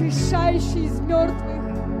 воскрешающий из мертвых.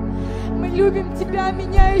 Мы любим Тебя,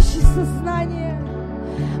 меняющий сознание.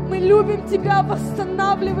 Мы любим Тебя,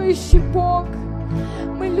 восстанавливающий Бог.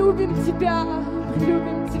 Мы любим Тебя, мы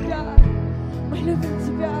любим Тебя, мы любим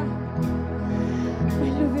Тебя, мы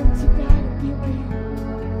любим Тебя, любимый.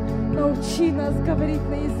 Научи нас говорить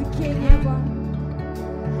на языке неба,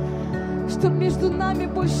 чтобы между нами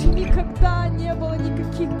больше никогда не было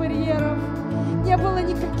никаких барьеров, не было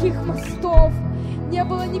никаких мостов, не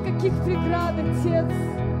было никаких преград, Отец,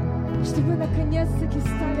 чтобы мы наконец-таки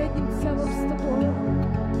стали одним целым с Тобой.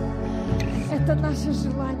 Это наше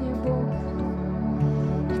желание, Бог.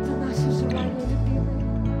 Это наше желание, любимый.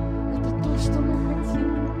 Это то, что мы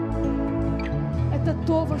хотим. Это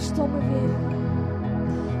то, во что мы верим.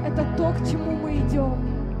 Это то, к чему мы идем.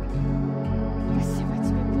 Спасибо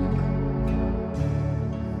Тебе, Бог.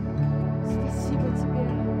 Спасибо Тебе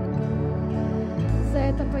за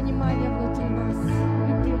это понимание внутри нас,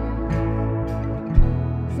 любимый.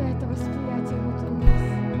 За это восприятие внутри нас.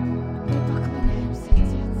 Мы поклоняемся,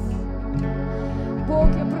 Отец. Бог,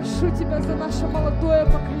 я прошу Тебя за наше молодое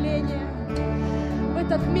поколение. В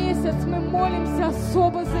этот месяц мы молимся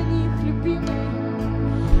особо за них, любимый.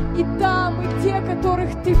 И да, мы те, которых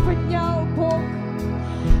Ты поднял, Бог.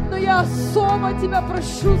 Но я особо Тебя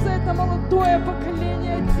прошу за это молодое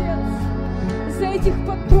поколение, Отец. За этих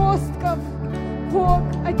подростков, Бог,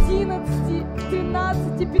 11,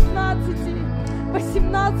 13, 15,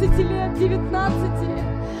 18 лет, 19.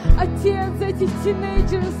 Отец, за этих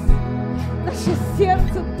тинейджеров. Наше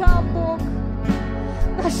сердце там, Бог.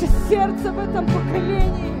 Наше сердце в этом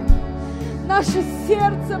поколении. Наше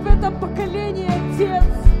сердце в этом поколении, Отец.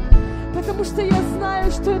 Потому что я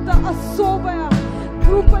знаю, что это особая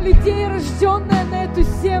группа людей, рожденная на эту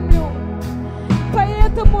землю.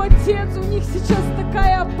 Поэтому, Отец, у них сейчас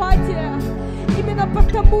такая апатия. Именно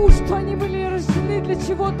потому, что они были рождены для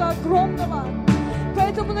чего-то огромного.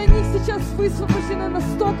 Поэтому на них сейчас высвобождено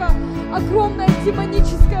настолько огромное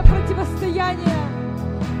демоническое противостояние.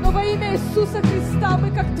 Но во имя Иисуса Христа мы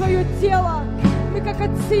как Твое тело, мы как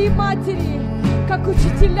отцы и матери, как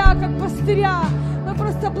учителя, как пастыря, мы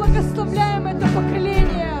просто благословляем это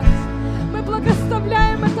поколение. Мы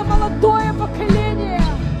благословляем это молодое поколение.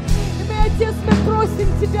 И мы, Отец, мы просим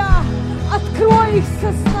Тебя, открой их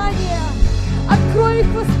сознание, открой их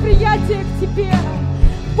восприятие к Тебе.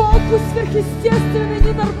 Бог, пусть сверхъестественный,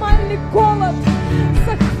 ненормальный голод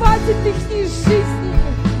захватит их жизни,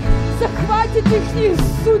 захватит их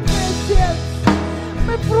судьбы, Отец.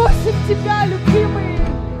 Мы просим Тебя, любимый,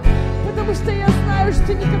 потому что я знаю,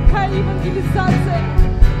 что никакая евангелизация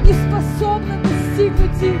не способна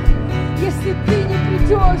достигнуть их, если Ты не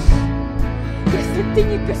придешь, если Ты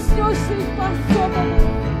не коснешься их по-особому,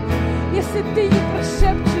 если Ты не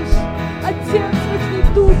прошепчешь, Отец, в их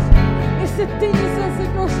дух, если Ты не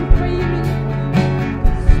зазовешь их по имени.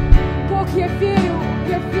 Бог, я верю,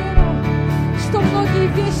 что многие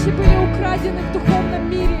вещи были украдены в духовном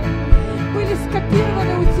мире, были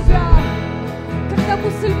скопированы у Тебя. Когда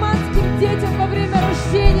мусульманским детям во время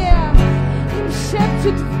рождения им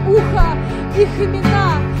шепчут в ухо их имена,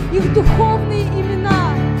 их духовные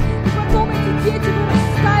имена, и потом эти дети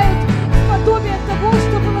вырастают в подобие того,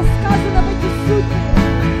 что было сказано в эти судьбы.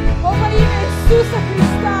 О, во имя Иисуса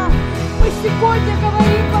Христа мы сегодня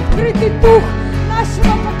говорим в открытый дух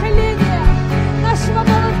нашего поколения, нашего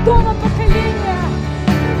молодого поколения.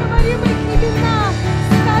 Мы говорим их имена,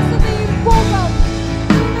 сказанные им Богом.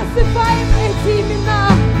 Мы называем эти имена.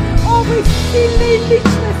 О, вы сильные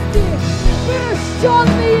личности,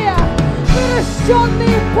 вырожденные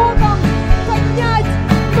Богом, поднять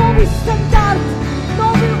новый стандарт,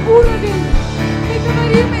 новый уровень. Мы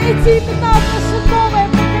говорим эти имена в наше новое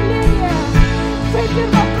поколение. Вы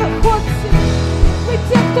первопроходцы, вы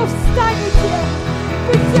те, кто встанете,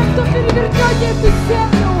 вы те, кто перевернете эту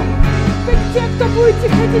землю, вы те, кто будете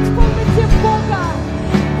ходить в полноте Бога,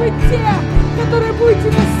 вы те, которые будете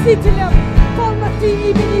носителем полноты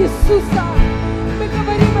имени Иисуса. Мы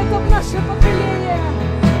говорим это в наше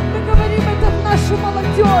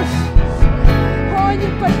молодежь. О, они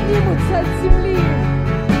поднимутся от земли.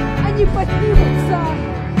 Они поднимутся.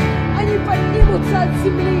 Они поднимутся от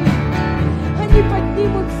земли. Они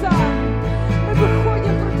поднимутся. Мы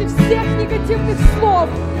выходим против всех негативных слов,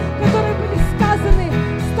 которые были сказаны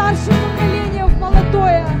старшим поколением в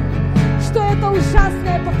молодое, что это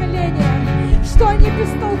ужасное поколение, что они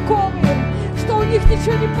бестолковые, что у них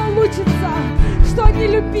ничего не получится, что они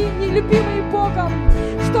нелюбимые Богом,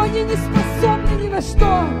 что они не способны ни на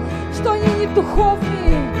что они не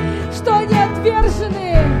духовные, что они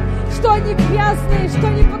отверженные, что они грязные, что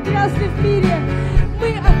они погрязли в мире.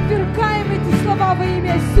 Мы отвергаем эти слова во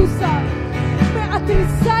имя Иисуса. Мы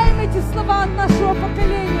отрицаем эти слова от нашего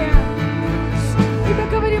поколения. И мы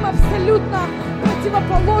говорим абсолютно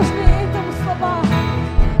противоположные этому слова.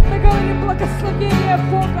 Мы говорим благословение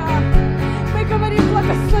Бога. Мы говорим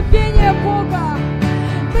благословение Бога.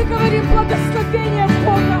 Мы говорим благословение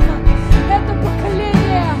Бога. Это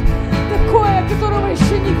поколение такое, которого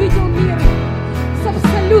еще не видел мир. С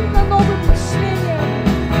абсолютно новым мышлением,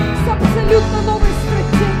 с абсолютно новой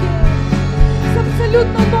стратегией, с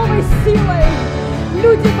абсолютно новой силой.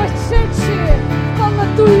 Люди, вошедшие в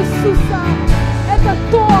полноту Иисуса, это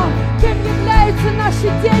то, кем являются наши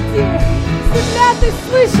дети. Земля, ты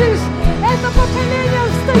слышишь? Это поколение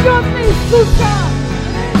встает на Иисуса.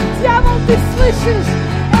 Дьявол, ты слышишь?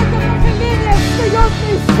 Это поколение встает на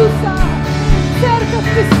Иисуса. Церковь,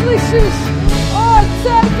 ты слышишь? О,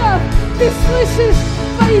 церковь, ты слышишь?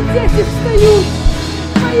 Твои дети встают,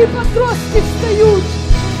 твои подростки встают,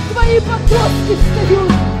 твои подростки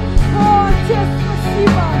встают. О, Отец,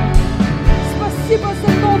 спасибо. Спасибо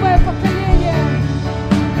за новое поколение,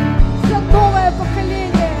 за новое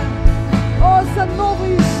поколение. О, за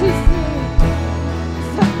новые жизни,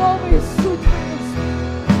 за новые судьбы.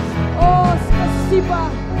 О, спасибо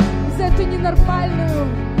за эту ненормальную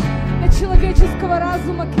для человеческого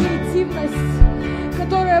разума креативность,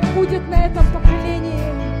 которая будет на этом поколении.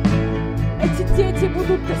 Эти дети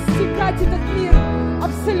будут достигать этот мир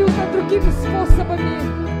абсолютно другими способами,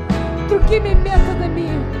 другими методами.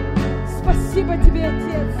 Спасибо тебе,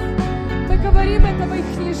 Отец. Мы говорим это в их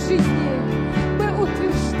жизни. Мы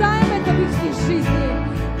утверждаем это в их жизни.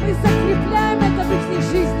 Мы закрепляем это в их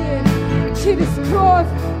жизни через кровь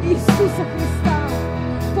Иисуса Христа,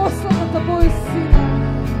 посланного Тобой Сына.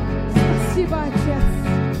 Спасибо, Отец.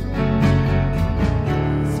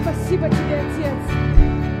 Спасибо тебе, Отец.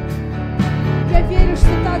 Я верю,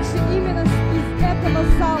 что также именно из этого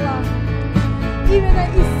зала, именно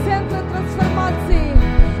из центра трансформации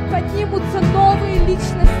поднимутся новые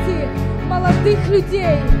личности, молодых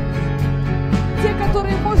людей, те,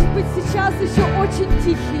 которые, может быть, сейчас еще очень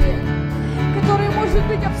тихие, которые, может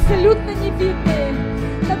быть, абсолютно невидные,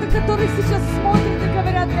 на которые сейчас смотрят и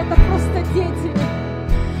говорят, это просто дети.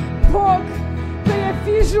 Бог, но я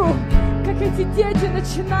вижу, как эти дети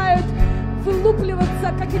начинают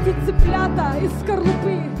вылупливаться, как эти цыплята из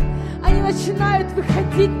скорлупы. Они начинают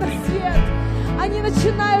выходить на свет. Они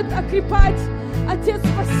начинают окрепать. Отец,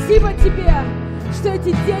 спасибо тебе, что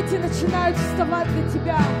эти дети начинают вставать для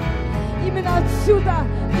тебя. Именно отсюда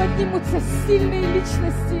поднимутся сильные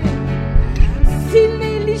личности.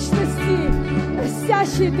 Сильные личности,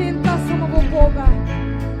 носящие ДНК самого Бога.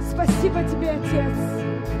 Спасибо тебе, Отец.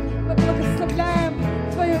 Мы благословляем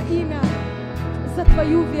Твое имя за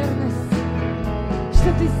Твою верность,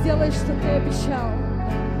 что Ты сделаешь, что Ты обещал.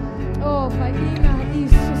 О, во имя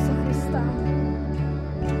Иисуса Христа.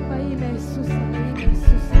 Во имя Иисуса, во имя Иисуса.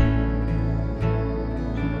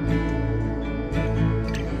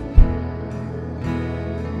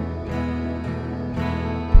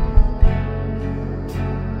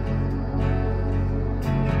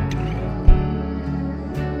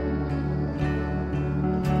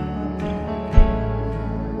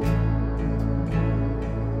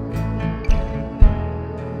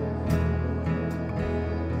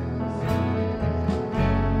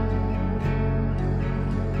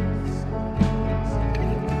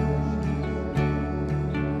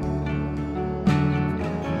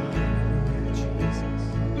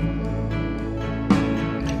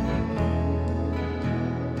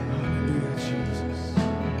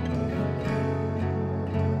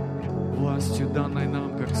 Данной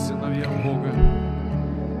нам, как сыновьям Бога,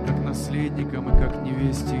 как наследникам и как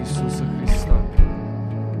невесте Иисуса Христа.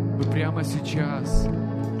 Мы прямо сейчас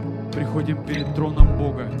приходим перед троном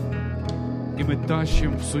Бога, и мы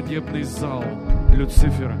тащим в судебный зал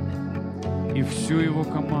Люцифера и всю его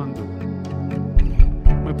команду.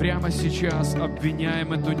 Мы прямо сейчас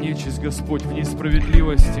обвиняем эту нечисть, Господь, в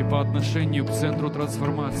несправедливости по отношению к центру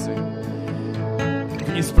трансформации.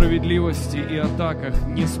 в несправедливости и атаках,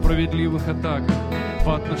 несправедливых атаках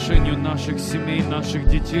по отношению наших семей, наших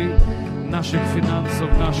детей, наших финансов,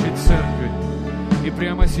 нашей церкви. И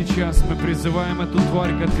прямо сейчас мы призываем эту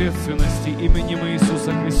тварь к ответственности именем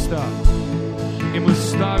Иисуса Христа. И мы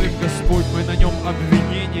ставим, Господь, мы на нем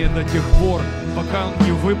обвинение до тех пор, пока он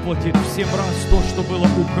не выплатит в 7 раз то, что было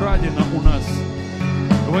украдено у нас.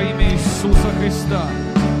 Во имя Иисуса Христа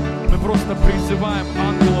мы просто призываем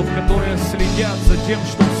ангелов, которые следят за тем,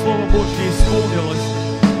 чтобы Слово Божье исполнилось.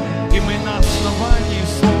 И мы на основании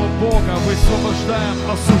Слова Бога высвобождаем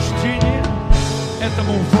осуждение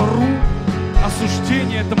этому вору,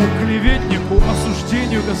 осуждение этому клеветнику,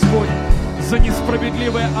 осуждению, Господь, за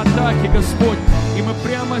несправедливые атаки, Господь. И мы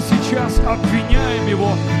прямо сейчас обвиняем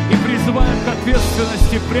его и призываем к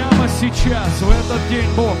ответственности прямо сейчас, в этот день,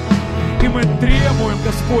 Бог. И мы требуем,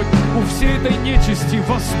 Господь, у всей этой нечисти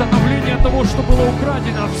восстановления того, что было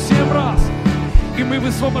украдено в 7 раз. И мы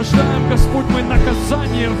высвобождаем, Господь, мы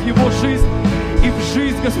наказание в его жизнь и в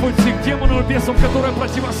жизнь, Господь, всех демонов и бесов, которые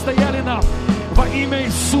противостояли нам. Во имя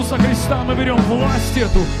Иисуса Христа мы берем власть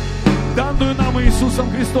эту, данную нам Иисусом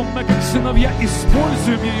Христом. Мы, как сыновья,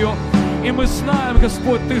 используем ее. И мы знаем,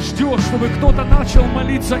 Господь, Ты ждешь, чтобы кто-то начал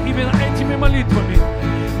молиться именно этими молитвами.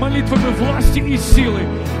 Молитвами власти и силы.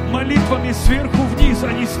 Молитвами сверху вниз,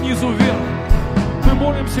 а не снизу вверх. Мы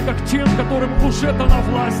молимся как тем, которым уже дана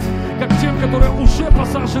власть, как тем, которые уже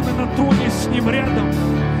посажены на троне с Ним рядом.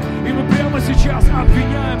 И мы прямо сейчас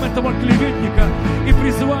обвиняем этого клеветника и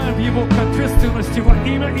призываем его к ответственности во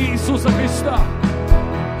имя Иисуса Христа.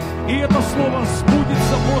 И это слово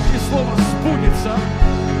сбудется, Божье слово сбудется,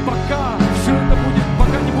 пока все это будет,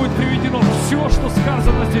 пока не будет приведено все, что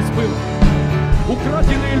сказано здесь было.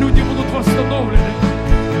 Украденные люди будут восстановлены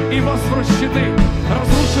и возвращены.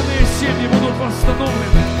 Разрушенные семьи будут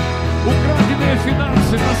восстановлены. Украденные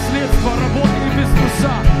финансы, наследство, работы и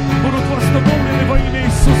бизнеса будут восстановлены во имя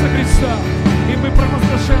Иисуса Христа. И мы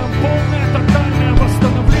провозглашаем полное, тотальное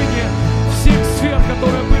восстановление всех сфер,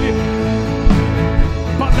 которые были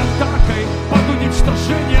под атакой, под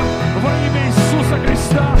уничтожением во имя Иисуса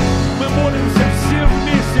Христа. Мы молимся все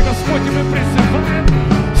вместе, Господь, и мы призываем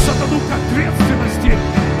сатану к ответственности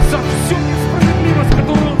за всю несправедливость,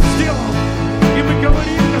 которую он сделал. И мы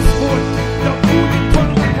говорим, Господь, да будет Твое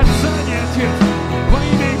наказание, Отец, во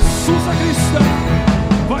имя Иисуса Христа,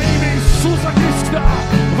 во имя Иисуса Христа,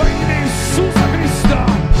 во имя Иисуса Христа.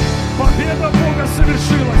 Победа Бога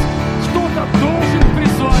совершилась. Кто-то должен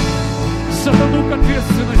призвать сатану к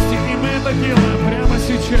ответственности, и мы это делаем прямо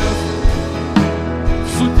сейчас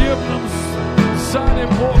в судебном зале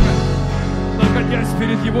Бога, находясь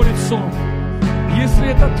перед Его лицом. Если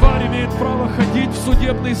эта тварь имеет право ходить в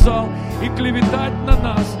судебный зал и клеветать на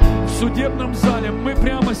нас в судебном зале, мы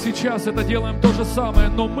прямо сейчас это делаем то же самое,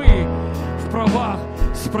 но мы в правах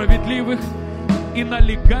справедливых и на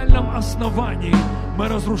легальном основании мы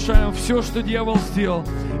разрушаем все, что дьявол сделал.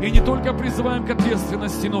 И не только призываем к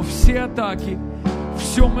ответственности, но все атаки,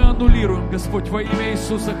 все мы аннулируем, Господь, во имя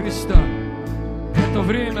Иисуса Христа. Это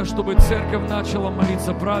время, чтобы церковь начала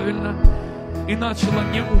молиться правильно и начала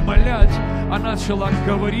не умолять, а начала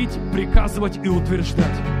говорить, приказывать и утверждать.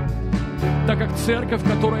 Так как церковь,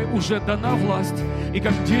 которой уже дана власть, и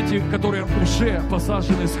как дети, которые уже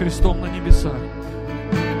посажены с Христом на небесах.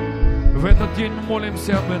 В этот день мы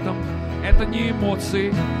молимся об этом. Это не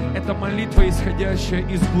эмоции, это молитва, исходящая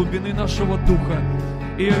из глубины нашего духа.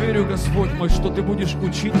 И я верю, Господь мой, что Ты будешь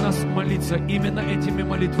учить нас молиться именно этими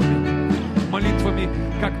молитвами. Молитвами,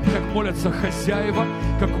 как молятся хозяева,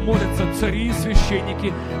 как молятся цари и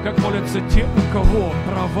священники, как молятся те, у кого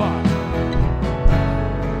права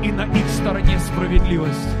и на их стороне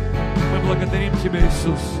справедливость. Мы благодарим Тебя,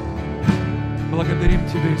 Иисус. Благодарим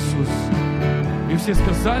Тебя, Иисус. И все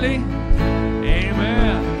сказали Аминь.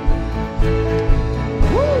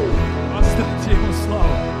 Воздайте Ему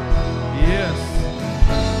славу. Yes.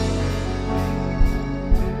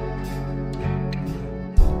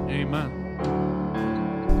 Amen.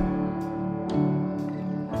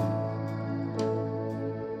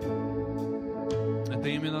 Это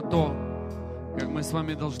именно то, как мы с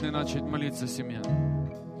вами должны начать молиться, семья.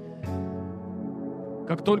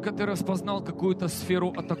 Как только ты распознал какую-то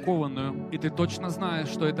сферу атакованную, и ты точно знаешь,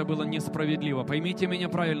 что это было несправедливо, поймите меня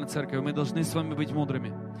правильно, церковь, мы должны с вами быть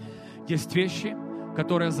мудрыми. Есть вещи,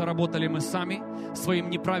 которые заработали мы сами своим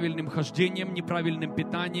неправильным хождением, неправильным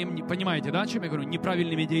питанием, понимаете, да, о чем я говорю?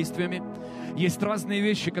 Неправильными действиями. Есть разные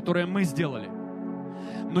вещи, которые мы сделали.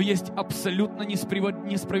 Но есть абсолютно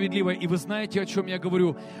несправедливое. И вы знаете, о чем я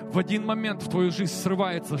говорю. В один момент в твою жизнь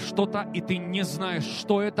срывается что-то, и ты не знаешь,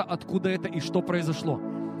 что это, откуда это и что произошло.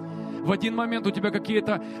 В один момент у тебя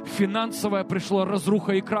какие-то финансовая пришла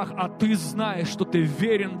разруха и крах, а ты знаешь, что ты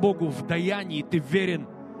верен Богу в даянии, ты верен.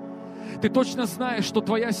 Ты точно знаешь, что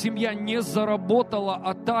твоя семья не заработала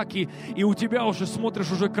атаки, и у тебя уже,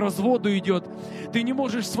 смотришь, уже к разводу идет. Ты не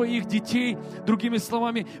можешь своих детей, другими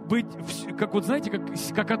словами, быть, как вот знаете,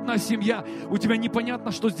 как одна семья. У тебя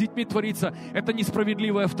непонятно, что с детьми творится. Это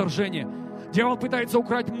несправедливое вторжение. Дьявол пытается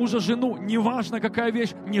украть мужа, жену. Неважно, какая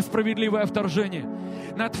вещь, несправедливое вторжение.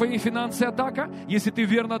 На твои финансы атака, если ты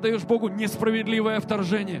верно даешь Богу, несправедливое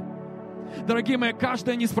вторжение. Дорогие мои,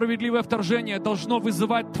 каждое несправедливое вторжение должно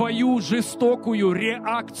вызывать твою жестокую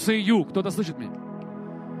реакцию. Кто-то слышит меня?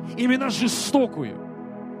 Именно жестокую.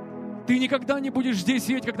 Ты никогда не будешь здесь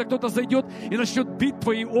сидеть, когда кто-то зайдет и начнет бить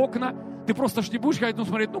твои окна. Ты просто не будешь ходить,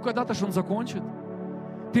 смотреть, когда-то ж он закончит.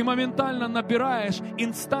 Ты моментально набираешь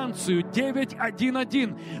инстанцию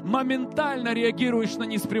 911, моментально реагируешь на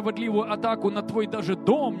несправедливую атаку на твой даже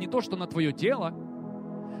дом, не то что на твое тело.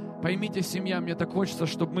 Поймите, семья, мне так хочется,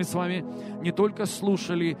 чтобы мы с вами не только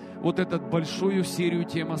слушали вот эту большую серию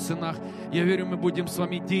тем о сынах. Я верю, мы будем с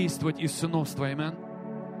вами действовать из сыновства. Аминь.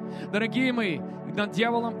 Дорогие мои, над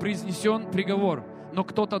дьяволом произнесен приговор, но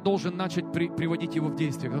кто-то должен начать приводить его в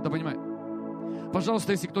действие. Кто-то понимает?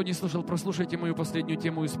 Пожалуйста, если кто не слышал, прослушайте мою последнюю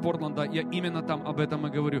тему из Портленда. Я именно там об этом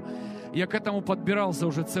и говорю. Я к этому подбирался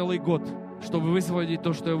уже целый год, чтобы высвободить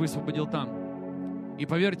то, что я высвободил там. И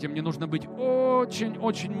поверьте, мне нужно быть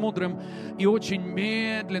очень-очень мудрым и очень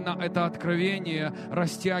медленно это откровение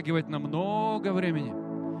растягивать на много времени.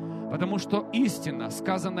 Потому что истина,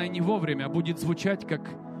 сказанная не вовремя, будет звучать как...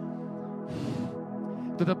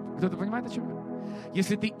 Кто-то понимает, о чем я?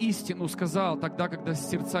 Если ты истину сказал тогда, когда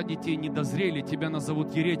сердца детей не дозрели, тебя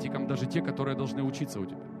назовут еретиком, даже те, которые должны учиться у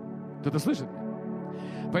тебя. Кто-то слышит меня?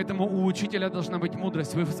 Поэтому у учителя должна быть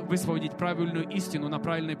мудрость высвободить правильную истину на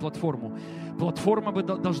правильную платформу. Платформа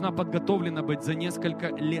должна подготовлена быть за несколько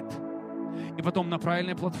лет. И потом на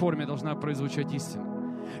правильной платформе должна прозвучать истина.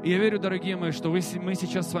 И я верю, дорогие мои, что мы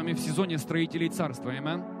сейчас с вами в сезоне строителей царства.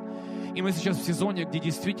 Аминь. И мы сейчас в сезоне, где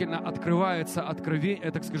действительно открывается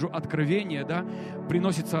откровение, да,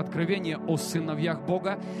 приносится откровение о сыновьях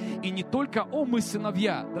Бога. И не только о мы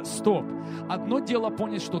сыновья, да, стоп. Одно дело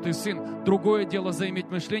понять, что ты сын, другое дело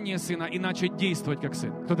заиметь мышление сына и начать действовать как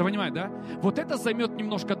сын. Кто-то понимает, да? Вот это займет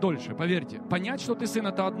немножко дольше, поверьте. Понять, что ты сын,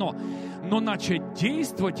 это одно. Но начать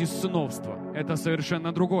действовать из сыновства, это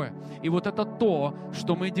совершенно другое. И вот это то,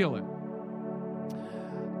 что мы делаем.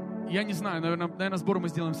 Я не знаю, наверное, сбор мы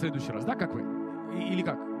сделаем в следующий раз. Да, как вы? Или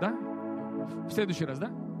как? Да? В следующий раз, да?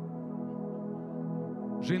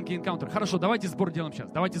 Женский энкаунтер. Хорошо, давайте сбор делаем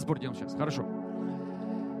сейчас. Хорошо.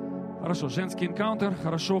 Хорошо, женский энкаунтер.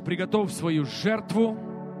 Хорошо, приготовь свою жертву.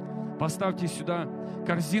 Поставьте сюда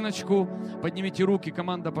корзиночку. Поднимите руки.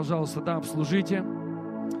 Команда, пожалуйста, да, обслужите.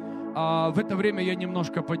 А в это время я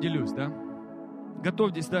немножко поделюсь, да?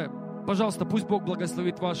 Готовьтесь, да. Пожалуйста, пусть Бог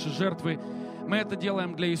благословит ваши жертвы. Мы это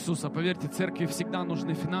делаем для Иисуса. Поверьте, церкви всегда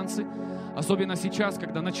нужны финансы. Особенно сейчас,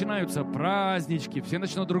 когда начинаются празднички. Все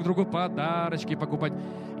начнут друг другу подарочки покупать.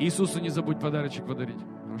 Иисусу не забудь подарочек подарить.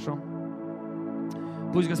 Хорошо?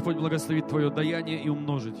 Пусть Господь благословит твое даяние и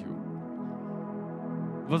умножит его.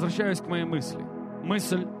 Возвращаюсь к моей мысли.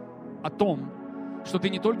 Мысль о том, что ты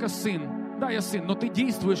не только сын. Да, я сын, но ты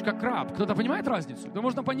действуешь как раб. Кто-то понимает разницу? Да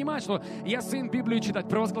можно понимать, что я сын, Библию читать,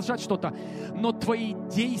 провозглашать что-то. Но твои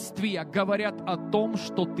действия говорят о том,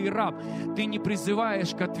 что ты раб. Ты не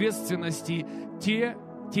призываешь к ответственности те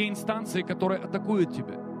инстанции, которые атакуют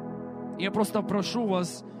тебя. Я просто прошу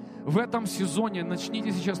вас, в этом сезоне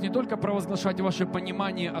начните сейчас не только провозглашать ваше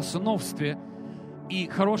понимание о сыновстве и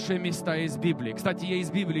хорошие места из Библии. Кстати, я из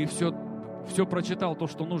Библии все прочитал, то,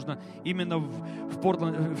 что нужно именно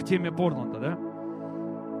в теме Портленда, да?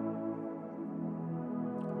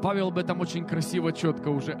 Павел об этом очень красиво, четко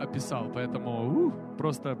уже описал, поэтому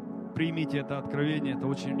просто примите это откровение, это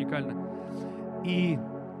очень уникально. И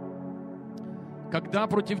когда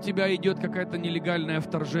против тебя идет какое-то нелегальное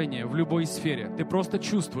вторжение в любой сфере, ты просто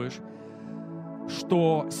чувствуешь,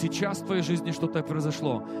 что сейчас в твоей жизни что-то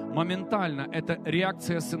произошло. Моментально эта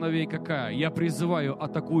реакция сыновей какая? Я призываю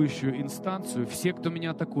атакующую инстанцию, все, кто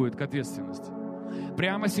меня атакует, к ответственности.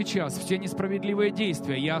 Прямо сейчас все несправедливые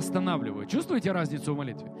действия я останавливаю. Чувствуете разницу в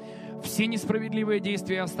молитве? Все несправедливые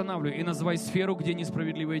действия я останавливаю. И называй сферу, где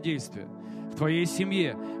несправедливые действия. В твоей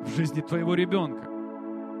семье, в жизни твоего ребенка.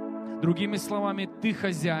 Другими словами, ты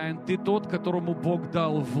хозяин, ты тот, которому Бог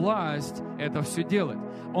дал власть это все делать.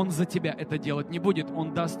 Он за тебя это делать не будет.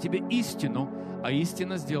 Он даст тебе истину, а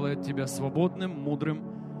истина сделает тебя свободным, мудрым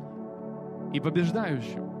и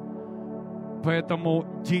побеждающим.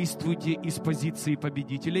 Поэтому действуйте из позиции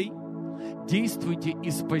победителей, действуйте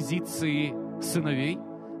из позиции сыновей,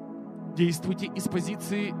 действуйте из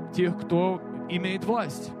позиции тех, кто имеет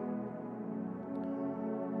власть.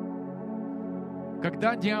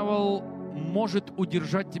 Когда дьявол может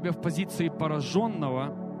удержать тебя в позиции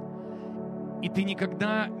пораженного, и ты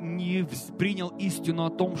никогда не принял истину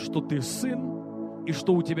о том, что ты сын, и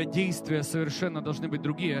что у тебя действия совершенно должны быть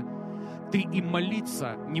другие, ты и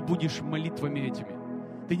молиться не будешь молитвами этими.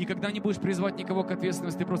 Ты никогда не будешь призвать никого к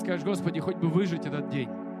ответственности, ты просто скажешь: Господи, хоть бы выжить этот день.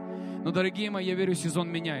 Но, дорогие мои, я верю, сезон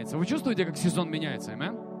меняется. Вы чувствуете, как сезон меняется?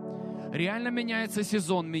 Аминь? Реально меняется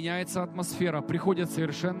сезон, меняется атмосфера, приходят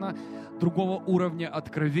совершенно другого уровня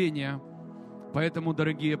откровения. Поэтому,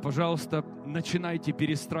 дорогие, пожалуйста, начинайте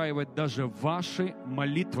перестраивать даже ваши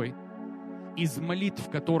молитвы из молитв,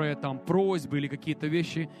 которые там просьбы или какие-то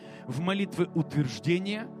вещи, в молитвы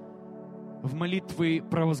утверждения, в молитвы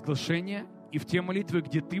провозглашения и в те молитвы,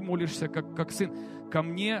 где ты молишься как сын. Ко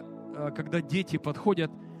мне, когда дети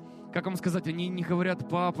подходят, как вам сказать, они не говорят: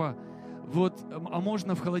 папа, вот, а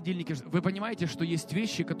можно в холодильнике? Вы понимаете, что есть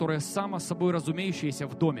вещи, которые само собой разумеющиеся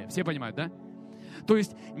в доме. Все понимают, да? То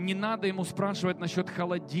есть не надо ему спрашивать насчет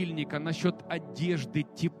холодильника, насчет одежды,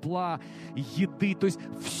 тепла, еды. То есть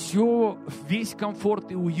все, весь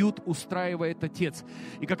комфорт и уют устраивает отец.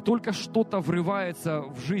 И как только что-то врывается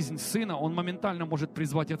в жизнь сына, он моментально может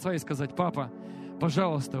призвать отца и сказать: папа,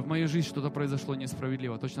 пожалуйста, в моей жизни что-то произошло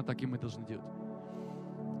несправедливо. Точно так и мы должны делать.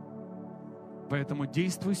 Поэтому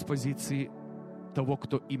действуй с позиции того,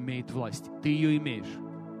 кто имеет власть. Ты ее имеешь.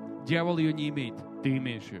 Дьявол ее не имеет. Ты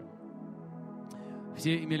имеешь ее.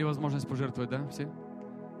 Все имели возможность пожертвовать, да? Все?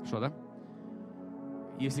 Что, да?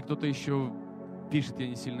 Если кто-то еще пишет, я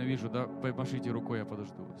не сильно вижу, да? Помашите рукой, я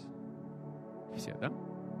подожду вас. Все, да?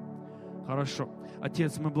 Хорошо.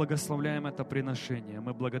 Отец, мы благословляем это приношение.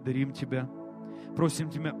 Мы благодарим Тебя. Просим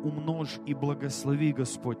Тебя, умножь и благослови,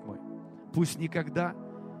 Господь мой. Пусть никогда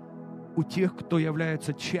у тех, кто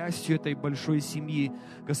является частью этой большой семьи,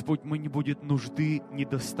 Господь мой, не будет нужды,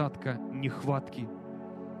 недостатка, нехватки.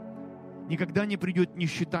 Никогда не придет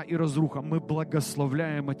нищета и разруха. Мы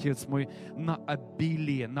благословляем, Отец мой, на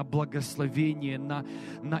обилие, на благословение, на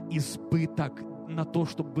избыток, на то,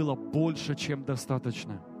 чтобы было больше, чем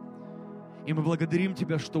достаточно. И мы благодарим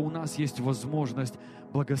Тебя, что у нас есть возможность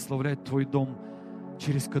благословлять Твой дом,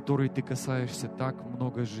 через который Ты касаешься так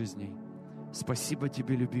много жизней. Спасибо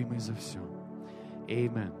Тебе, любимый, за все.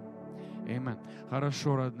 Аминь. Аминь.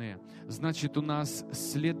 Хорошо, родные. Значит, у нас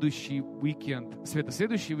следующий уикенд. Света,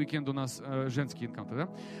 следующий уикенд у нас женский энкаунтер, да?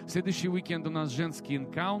 Следующий уикенд у нас женский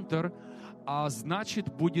энкаунтер, а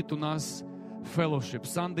значит, будет у нас fellowship,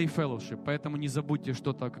 Sunday fellowship. Поэтому не забудьте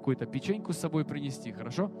что-то, какую-то печеньку с собой принести,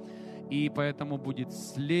 хорошо? И поэтому будет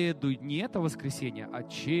не это воскресенье, а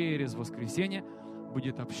через воскресенье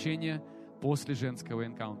будет общение после женского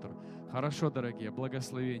энкаунтера. Хорошо, дорогие,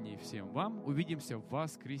 благословений всем вам. Увидимся в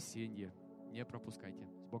воскресенье. Не пропускайте.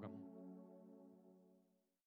 С Богом.